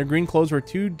stop them. Their green clothes were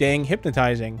too dang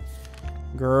hypnotizing.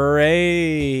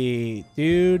 Great.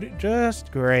 Dude,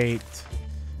 just great.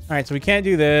 All right, so we can't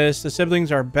do this. The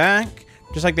siblings are back,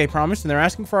 just like they promised, and they're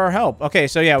asking for our help. Okay,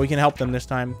 so yeah, we can help them this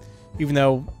time. Even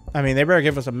though, I mean, they better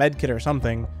give us a med kit or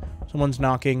something. Someone's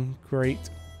knocking. Great.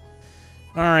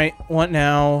 All right, what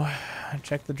now?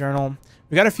 Check the journal.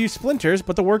 We got a few splinters,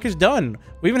 but the work is done.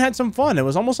 We even had some fun. It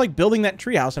was almost like building that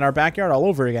treehouse in our backyard all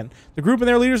over again. The group and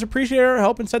their leaders appreciated our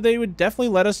help and said they would definitely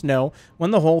let us know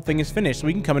when the whole thing is finished so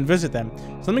we can come and visit them.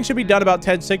 Something should be done about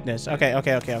Ted's sickness. Okay.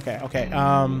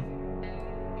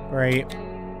 Great.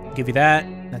 Give you that.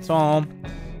 That's all.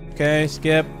 Okay,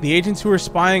 skip. The agents who are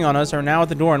spying on us are now at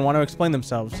the door and want to explain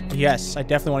themselves. Yes, I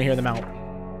definitely want to hear them out.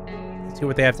 Let's see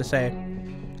what they have to say.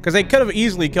 Because they could have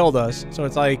easily killed us, so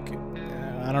it's like...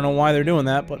 I don't know why they're doing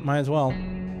that, but might as well.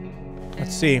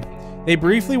 Let's see. They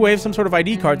briefly waved some sort of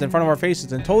ID cards in front of our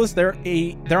faces and told us they're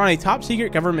on a top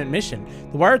secret government mission.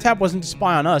 The wiretap wasn't to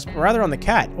spy on us, but rather on the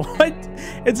cat. What?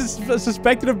 It's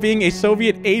suspected of being a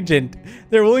Soviet agent.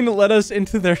 They're willing to let us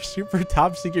into their super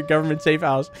top secret government safe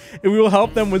house, and we will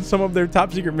help them with some of their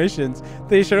top secret missions.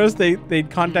 They showed us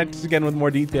they'd contact us again with more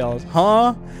details.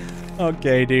 Huh?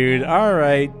 Okay, dude. All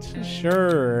right.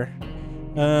 Sure.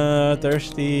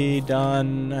 Thirsty,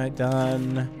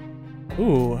 done.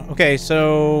 Ooh, okay,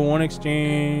 so one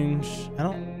exchange. I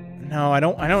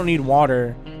don't need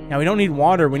water. Now we don't need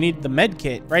water, we need the med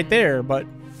kit right there, but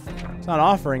it's not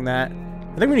offering that.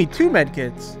 I think we need 2 med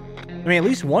kits. I mean, at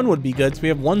least one would be good, so we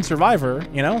have 1 survivor,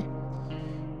 you know?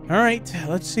 Alright,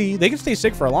 let's see. They can stay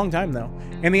sick for a long time, though.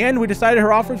 In the end, we decided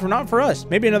her offers were not for us.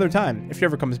 Maybe another time, if she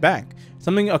ever comes back.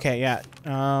 Something, okay, yeah.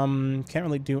 Can't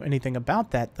really do anything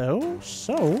about that, though.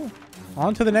 So,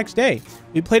 on to the next day.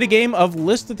 We played a game of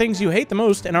list the things you hate the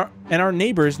most, and our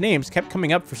neighbors' names kept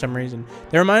coming up for some reason.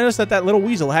 They reminded us that little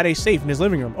weasel had a safe in his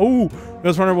living room. Oh, I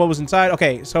was wondering what was inside.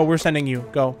 Okay, so we're sending you.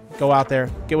 Go out there.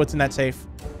 Get what's in that safe.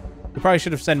 We probably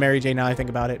should have sent Mary J now I think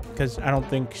about it, because I don't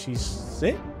think she's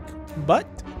sick, but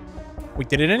we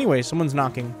did it anyway. Someone's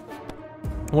knocking.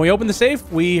 When we opened the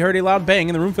safe, we heard a loud bang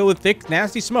in the room filled with thick,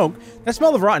 nasty smoke that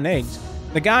smelled of rotten eggs.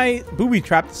 The guy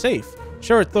booby-trapped the safe.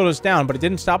 Sure, it slowed us down, but it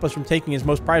didn't stop us from taking his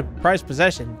most prized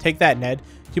possession. Take that, Ned.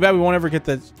 Too bad we won't ever get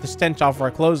the stench off of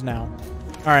our clothes now.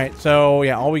 All right, so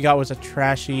yeah, all we got was a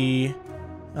trashy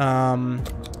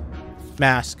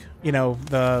mask. You know,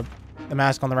 the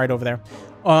mask on the right over there.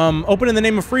 Open in the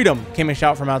name of freedom, came a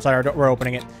shout from outside our door. We're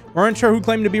opening it. We weren't sure who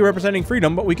claimed to be representing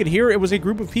freedom, but we could hear it was a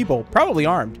group of people, probably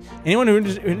armed. Anyone who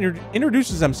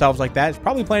introduces themselves like that is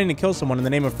probably planning to kill someone in the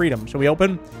name of freedom. Should we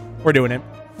open? We're doing it.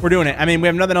 We're doing it. I mean, we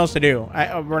have nothing else to do.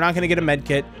 We're not going to get a med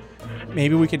kit.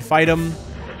 Maybe we could fight them.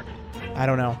 I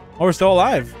don't know. Oh, we're still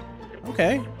alive.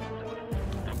 Okay.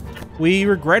 We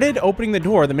regretted opening the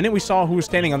door the minute we saw who was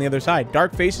standing on the other side.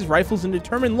 Dark faces, rifles, and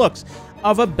determined looks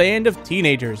of a band of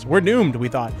teenagers. We're doomed, we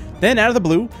thought. Then, out of the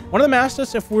blue, one of them asked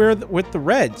us if we're with the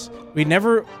Reds. We've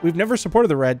never supported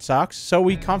the Red Sox, so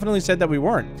we confidently said that we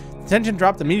weren't. The tension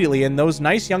dropped immediately, and those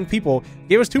nice young people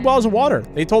gave us 2 bottles of water.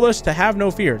 They told us to have no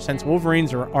fear, since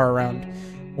Wolverines are around.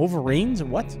 Wolverines?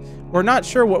 What? We're not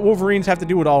sure what Wolverines have to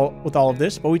do with all of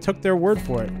this, but we took their word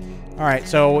for it. All right,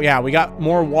 so yeah, we got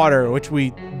more water, which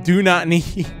we do not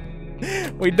need.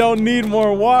 We don't need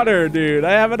more water, dude.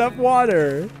 I have enough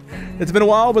water. It's been a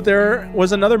while, but there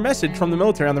was another message from the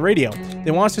military on the radio. They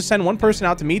want us to send one person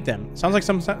out to meet them. Sounds like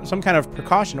some kind of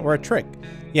precaution or a trick.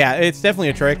 Yeah, it's definitely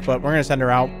a trick, but we're gonna send her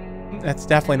out. That's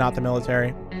definitely not the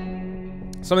military.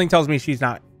 Something tells me she's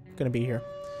not gonna be here.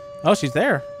 Oh, she's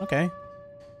there. Okay.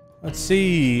 Let's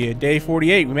see. Day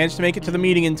 48. We managed to make it to the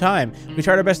meeting in time. We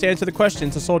tried our best to answer the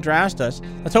questions the soldier asked us.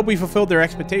 Let's hope we fulfilled their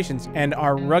expectations and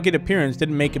our rugged appearance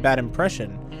didn't make a bad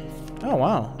impression. Oh,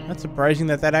 wow. That's surprising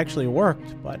that that actually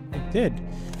worked, but it did.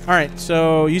 All right,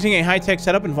 so using a high-tech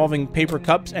setup involving paper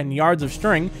cups and yards of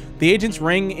string, the agents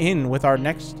rang in with our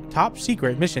next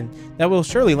top-secret mission that will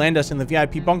surely land us in the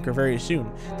VIP bunker very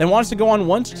soon. Then wants to go on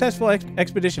one successful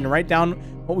expedition and write down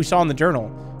what we saw in the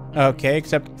journal. Okay,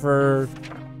 except for...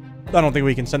 I don't think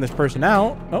we can send this person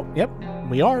out. Oh, yep,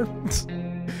 we are.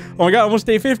 Oh my god, almost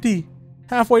day 50.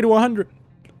 Halfway to 100.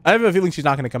 I have a feeling she's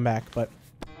not going to come back, but...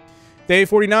 Day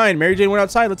 49, Mary Jane went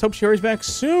outside. Let's hope she hurries back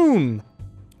soon.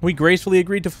 We gracefully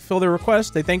agreed to fulfill their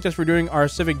request. They thanked us for doing our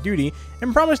civic duty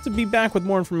and promised to be back with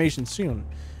more information soon.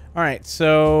 All right,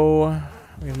 so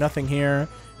we have nothing here.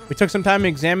 We took some time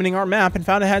examining our map and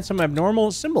found it had some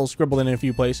abnormal symbols scribbled in a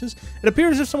few places. It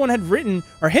appears as if someone had written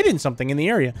or hidden something in the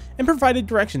area and provided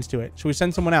directions to it. Should we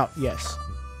send someone out? Yes.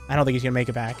 I don't think he's going to make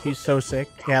it back. He's so sick.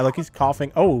 Yeah, look, he's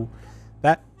coughing. Oh,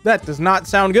 that does not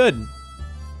sound good.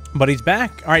 But he's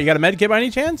back. All right, you got a med kit by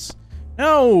any chance?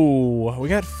 No, we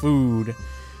got food.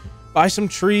 Buy some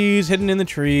trees hidden in the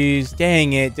trees.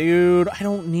 Dang it, dude. I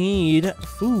don't need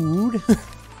food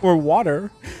or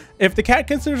water. If the cat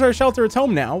considers our shelter its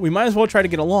home now, we might as well try to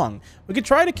get along. We could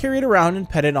try to carry it around and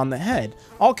pet it on the head.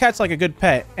 All cats like a good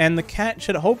pet, and the cat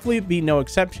should hopefully be no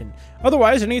exception.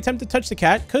 Otherwise, any attempt to touch the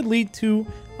cat could lead to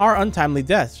our untimely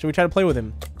death. Should we try to play with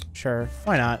him? Sure,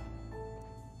 why not?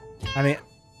 I mean,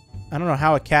 I don't know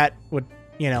how a cat would,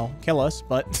 you know, kill us,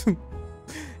 but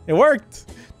it worked.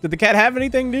 Did the cat have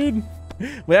anything, dude?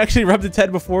 We actually rubbed its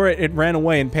head before it ran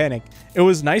away in panic. It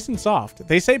was nice and soft.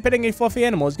 They say petting a fluffy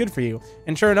animal is good for you,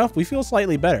 and sure enough, we feel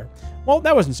slightly better. Well,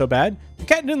 that wasn't so bad. The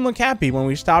cat didn't look happy when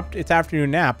we stopped its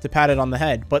afternoon nap to pat it on the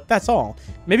head, but that's all.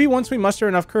 Maybe once we muster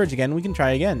enough courage again, we can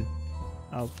try again.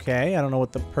 Okay, I don't know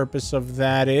what the purpose of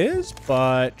that is,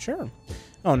 but sure.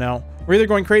 Oh no, we're either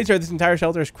going crazy or this entire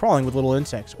shelter is crawling with little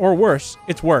insects. Or worse,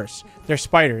 it's worse. They're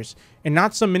spiders. And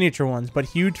not some miniature ones, but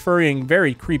huge, furry, and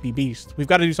very creepy beasts. We've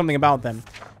got to do something about them.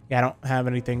 Yeah, I don't have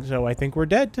anything, so I think we're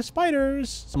dead to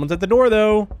spiders. Someone's at the door,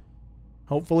 though.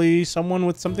 Hopefully someone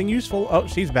with something useful. Oh,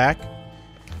 she's back.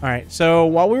 All right, so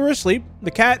while we were asleep,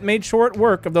 the cat made short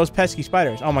work of those pesky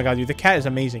spiders. Oh my god, dude, the cat is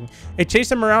amazing. It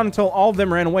chased them around until all of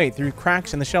them ran away through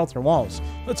cracks in the shelter walls.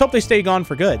 Let's hope they stay gone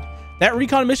for good. That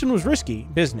recon mission was risky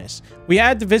business. We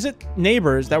had to visit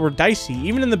neighbors that were dicey,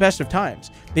 even in the best of times.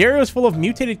 The area was full of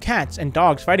mutated cats and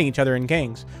dogs fighting each other in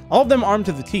gangs, all of them armed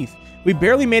to the teeth. We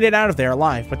barely made it out of there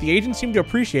alive, but the agents seemed to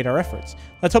appreciate our efforts.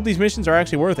 Let's hope these missions are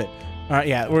actually worth it.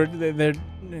 Yeah,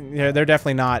 they're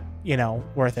definitely not, you know,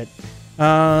 worth it.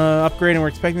 Upgrade, and we're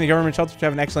expecting the government shelter to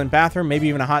have an excellent bathroom, maybe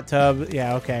even a hot tub.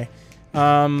 Yeah, okay.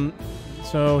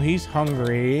 So he's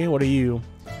hungry. What are you?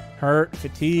 Hurt,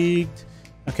 fatigued.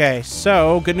 Okay,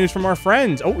 so good news from our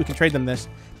friends. Oh, we can trade them this.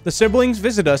 The siblings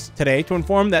visit us today to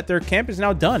inform that their camp is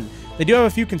now done. They do have a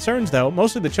few concerns, though,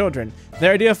 mostly the children.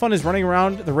 Their idea of fun is running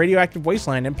around the radioactive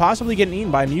wasteland and possibly getting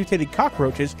eaten by mutated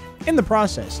cockroaches in the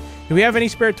process. Do we have any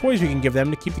spare toys we can give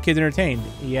them to keep the kids entertained?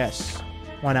 Yes.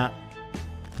 Why not?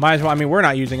 Might as well. I mean, we're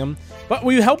not using them. But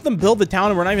we help them build the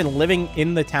town and we're not even living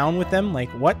in the town with them? Like,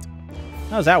 what?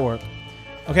 How does that work?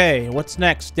 Okay, what's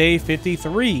next? Day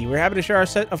 53. We're happy to share our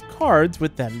set of cards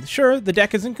with them. Sure, the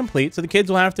deck isn't complete, so the kids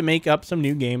will have to make up some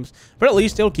new games, but at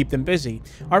least it'll keep them busy.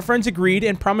 Our friends agreed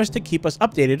and promised to keep us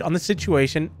updated on the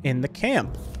situation in the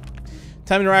camp.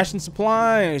 Time to ration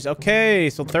supplies. Okay,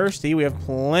 so thirsty. We have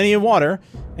plenty of water,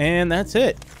 and that's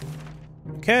it.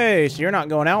 Okay, so you're not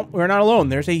going out. We're not alone.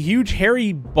 There's a huge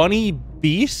hairy bunny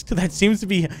beast that seems to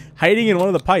be hiding in one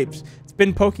of the pipes. It's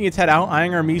been poking its head out,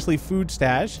 eyeing our measly food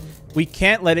stash. We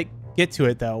can't let it get to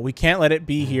it, though. We can't let it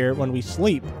be here when we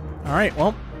sleep. All right,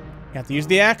 well, you have to use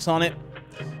the axe on it.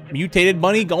 Mutated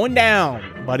bunny going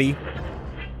down, buddy.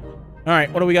 All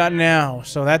right, what do we got now?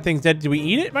 So that thing's dead. Did we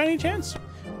eat it by any chance?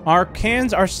 Our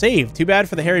cans are saved. Too bad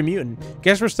for the hairy mutant.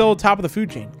 Guess we're still top of the food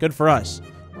chain. Good for us.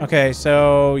 Okay,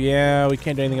 so, yeah, we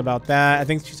can't do anything about that. I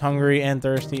think she's hungry and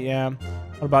thirsty, yeah.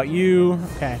 What about you?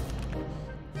 Okay.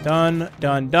 Done,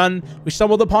 done, done. We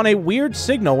stumbled upon a weird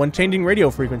signal when changing radio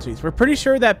frequencies. We're pretty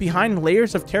sure that behind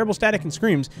layers of terrible static and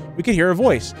screams, we could hear a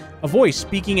voice. A voice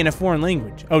speaking in a foreign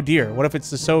language. Oh dear, what if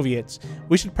it's the Soviets?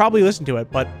 We should probably listen to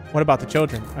it, but what about the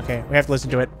children? Okay, we have to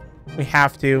listen to it. We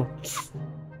have to.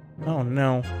 Oh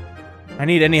no. I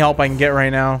need any help I can get right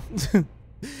now.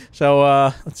 So,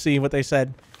 let's see what they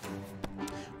said.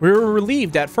 We were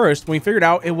relieved at first when we figured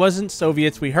out it wasn't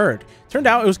Soviets we heard. Turned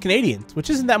out it was Canadians, which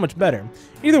isn't that much better.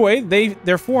 Either way,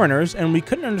 they're foreigners, and we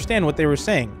couldn't understand what they were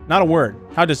saying. Not a word.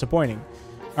 How disappointing.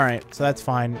 All right, so that's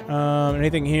fine.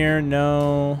 Anything here?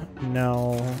 No.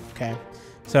 No. Okay.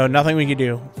 So nothing we can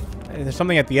do. There's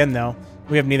something at the end, though.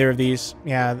 We have neither of these.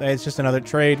 Yeah, it's just another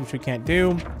trade, which we can't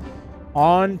do.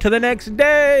 On to the next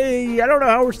day. I don't know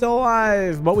how we're still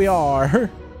alive, but we are.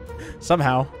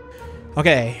 Somehow.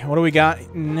 Okay, what do we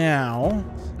got now?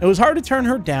 It was hard to turn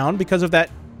her down because of that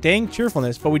dang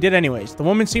cheerfulness, but we did anyways. The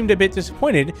woman seemed a bit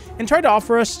disappointed and tried to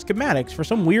offer us schematics for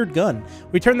some weird gun.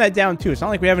 We turned that down too. It's not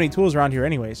like we have any tools around here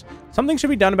anyways. Something should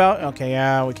be done about... Okay,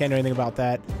 yeah, we can't do anything about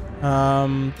that.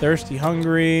 Thirsty,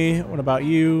 hungry. What about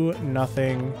you?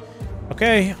 Nothing.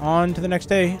 Okay, on to the next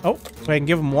day. Oh, so I can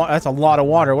give them water. That's a lot of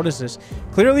water. What is this?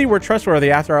 Clearly, we're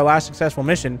trustworthy after our last successful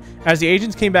mission, as the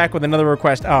agents came back with another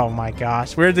request. Oh my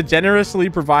gosh. We're to generously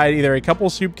provide either a couple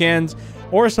soup cans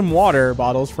or some water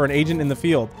bottles for an agent in the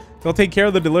field. They'll take care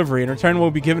of the delivery. In return, we'll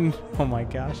be given... Oh my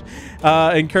gosh.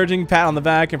 Encouraging pat on the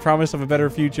back and promise of a better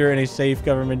future in a safe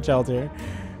government shelter.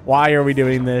 Why are we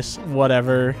doing this?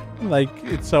 Whatever. Like,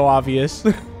 it's so obvious.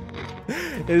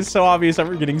 It is so obvious that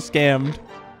we're getting scammed.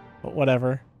 But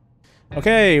whatever.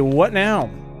 Okay, what now?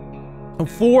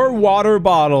 4 water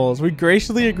bottles. We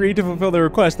graciously agreed to fulfill their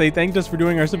request. They thanked us for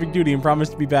doing our civic duty and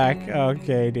promised to be back.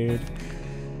 Okay, dude.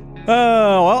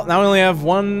 Well, now we only have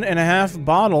 1.5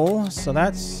 bottles, so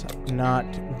that's not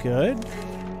good.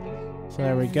 So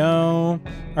there we go.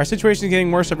 Our situation is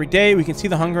getting worse every day. We can see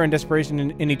the hunger and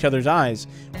desperation in each other's eyes.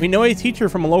 We know a teacher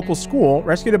from a local school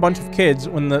rescued a bunch of kids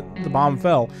when the bomb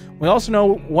fell. We also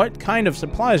know what kind of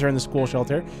supplies are in the school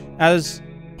shelter. As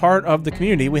part of the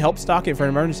community, we help stock it for an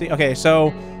emergency. Okay,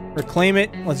 so reclaim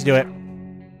it. Let's do it.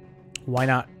 Why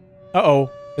not? Uh-oh.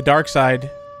 The dark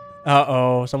side.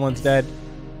 Uh-oh. Someone's dead.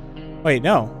 Wait,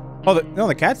 no. Oh, no,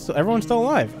 the cat's still... Everyone's still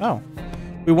alive. Oh.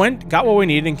 We went, got what we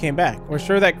needed, and came back. We're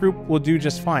sure that group will do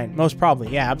just fine. Most probably.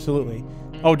 Yeah, absolutely.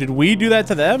 Oh, did we do that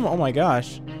to them? Oh my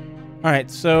gosh. All right,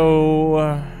 so...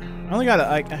 I only got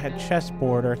a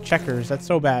chessboard or checkers. That's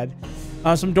so bad.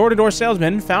 Some door-to-door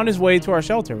salesman found his way to our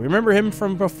shelter. Remember him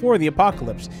from before the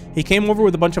apocalypse. He came over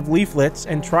with a bunch of leaflets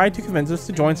and tried to convince us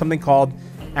to join something called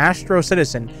Astro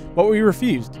Citizen, but we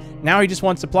refused. Now he just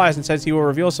wants supplies and says he will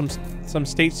reveal some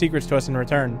state secrets to us in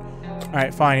return. All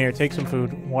right, fine. Here, take some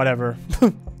food. Whatever.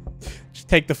 Just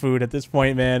take the food at this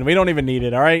point, man. We don't even need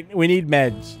it, all right? We need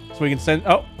meds. So we can send...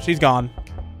 Oh, she's gone.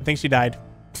 I think she died.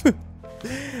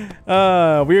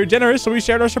 We were generous, so we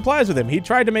shared our supplies with him. He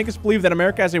tried to make us believe that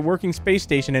America has a working space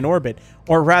station in orbit.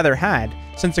 Or rather had.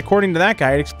 Since according to that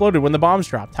guy, it exploded when the bombs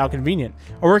dropped. How convenient.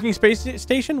 A working space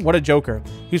station? What a joker.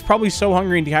 He was probably so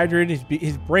hungry and dehydrated,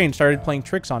 his brain started playing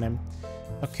tricks on him.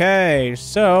 Okay,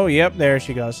 so... Yep, there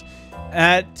she goes. Or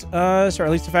at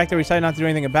least the fact that we decided not to do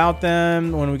anything about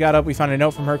them. When we got up, we found a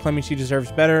note from her claiming she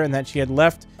deserves better and that she had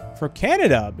left for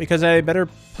Canada because I had a better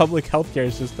public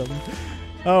healthcare system.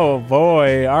 Oh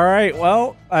boy. All right.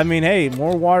 Well, I mean, hey,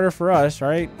 more water for us,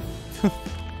 right?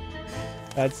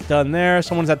 That's done there.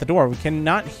 Someone's at the door. We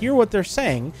cannot hear what they're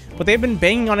saying, but they've been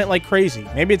banging on it like crazy.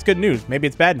 Maybe it's good news. Maybe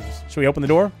it's bad news. Should we open the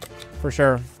door? For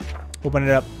sure. Open it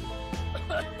up.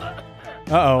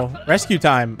 Uh-oh. Rescue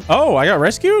time. Oh, I got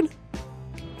rescued?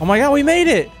 Oh my god, we made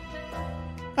it!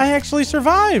 I actually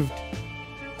survived!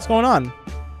 What's going on?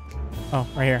 Oh,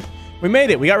 right here. We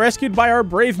made it! We got rescued by our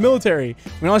brave military!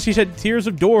 We honestly shed tears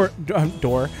of joy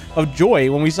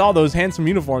when we saw those handsome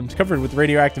uniforms covered with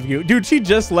radioactive goo. Dude, she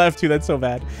just left too, that's so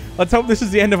bad. Let's hope this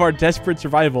is the end of our desperate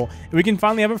survival, and we can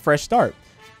finally have a fresh start.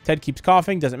 Ted keeps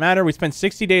coughing, doesn't matter. We spent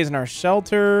 60 days in our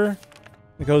shelter.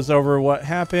 It goes over what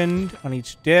happened on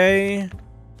each day.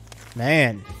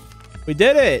 Man. We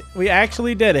did it. We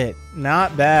actually did it.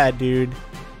 Not bad, dude.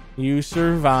 You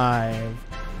survived.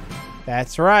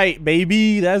 That's right,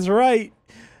 baby. That's right.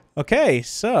 Okay,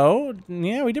 so,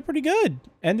 yeah, we did pretty good.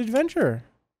 End adventure.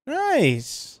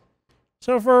 Nice.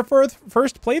 So for our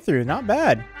first playthrough, not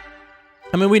bad.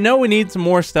 I mean, we know we need some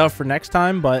more stuff for next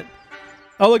time, but...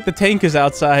 Oh, look, the tank is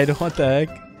outside. What the heck?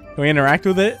 Can we interact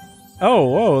with it? Oh,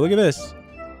 whoa, look at this.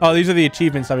 Oh, these are the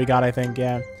achievements that we got, I think,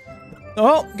 yeah.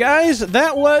 Well, guys,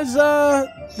 that was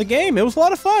the game. It was a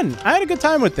lot of fun. I had a good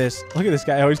time with this. Look at this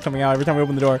guy always coming out every time we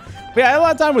open the door. But yeah, I had a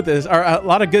lot of time with this, or a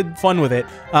lot of good fun with it.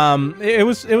 It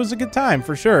was a good time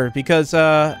for sure because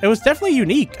it was definitely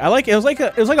unique. I like it. It was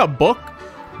like a book,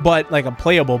 but like a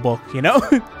playable book. You know,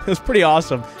 it was pretty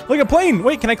awesome. Look, a plane.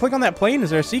 Wait, can I click on that plane? Is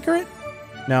there a secret?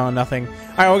 No, nothing. All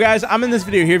right, well, guys, I'm in this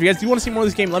video here. If you guys do want to see more of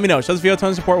this game, let me know. Show this video a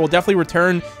ton of support. We'll definitely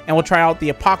return, and we'll try out the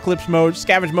apocalypse mode,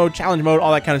 scavenge mode, challenge mode,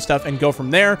 all that kind of stuff, and go from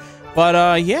there.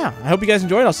 But, yeah, I hope you guys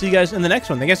enjoyed. I'll see you guys in the next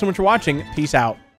one. Thank you guys so much for watching. Peace out.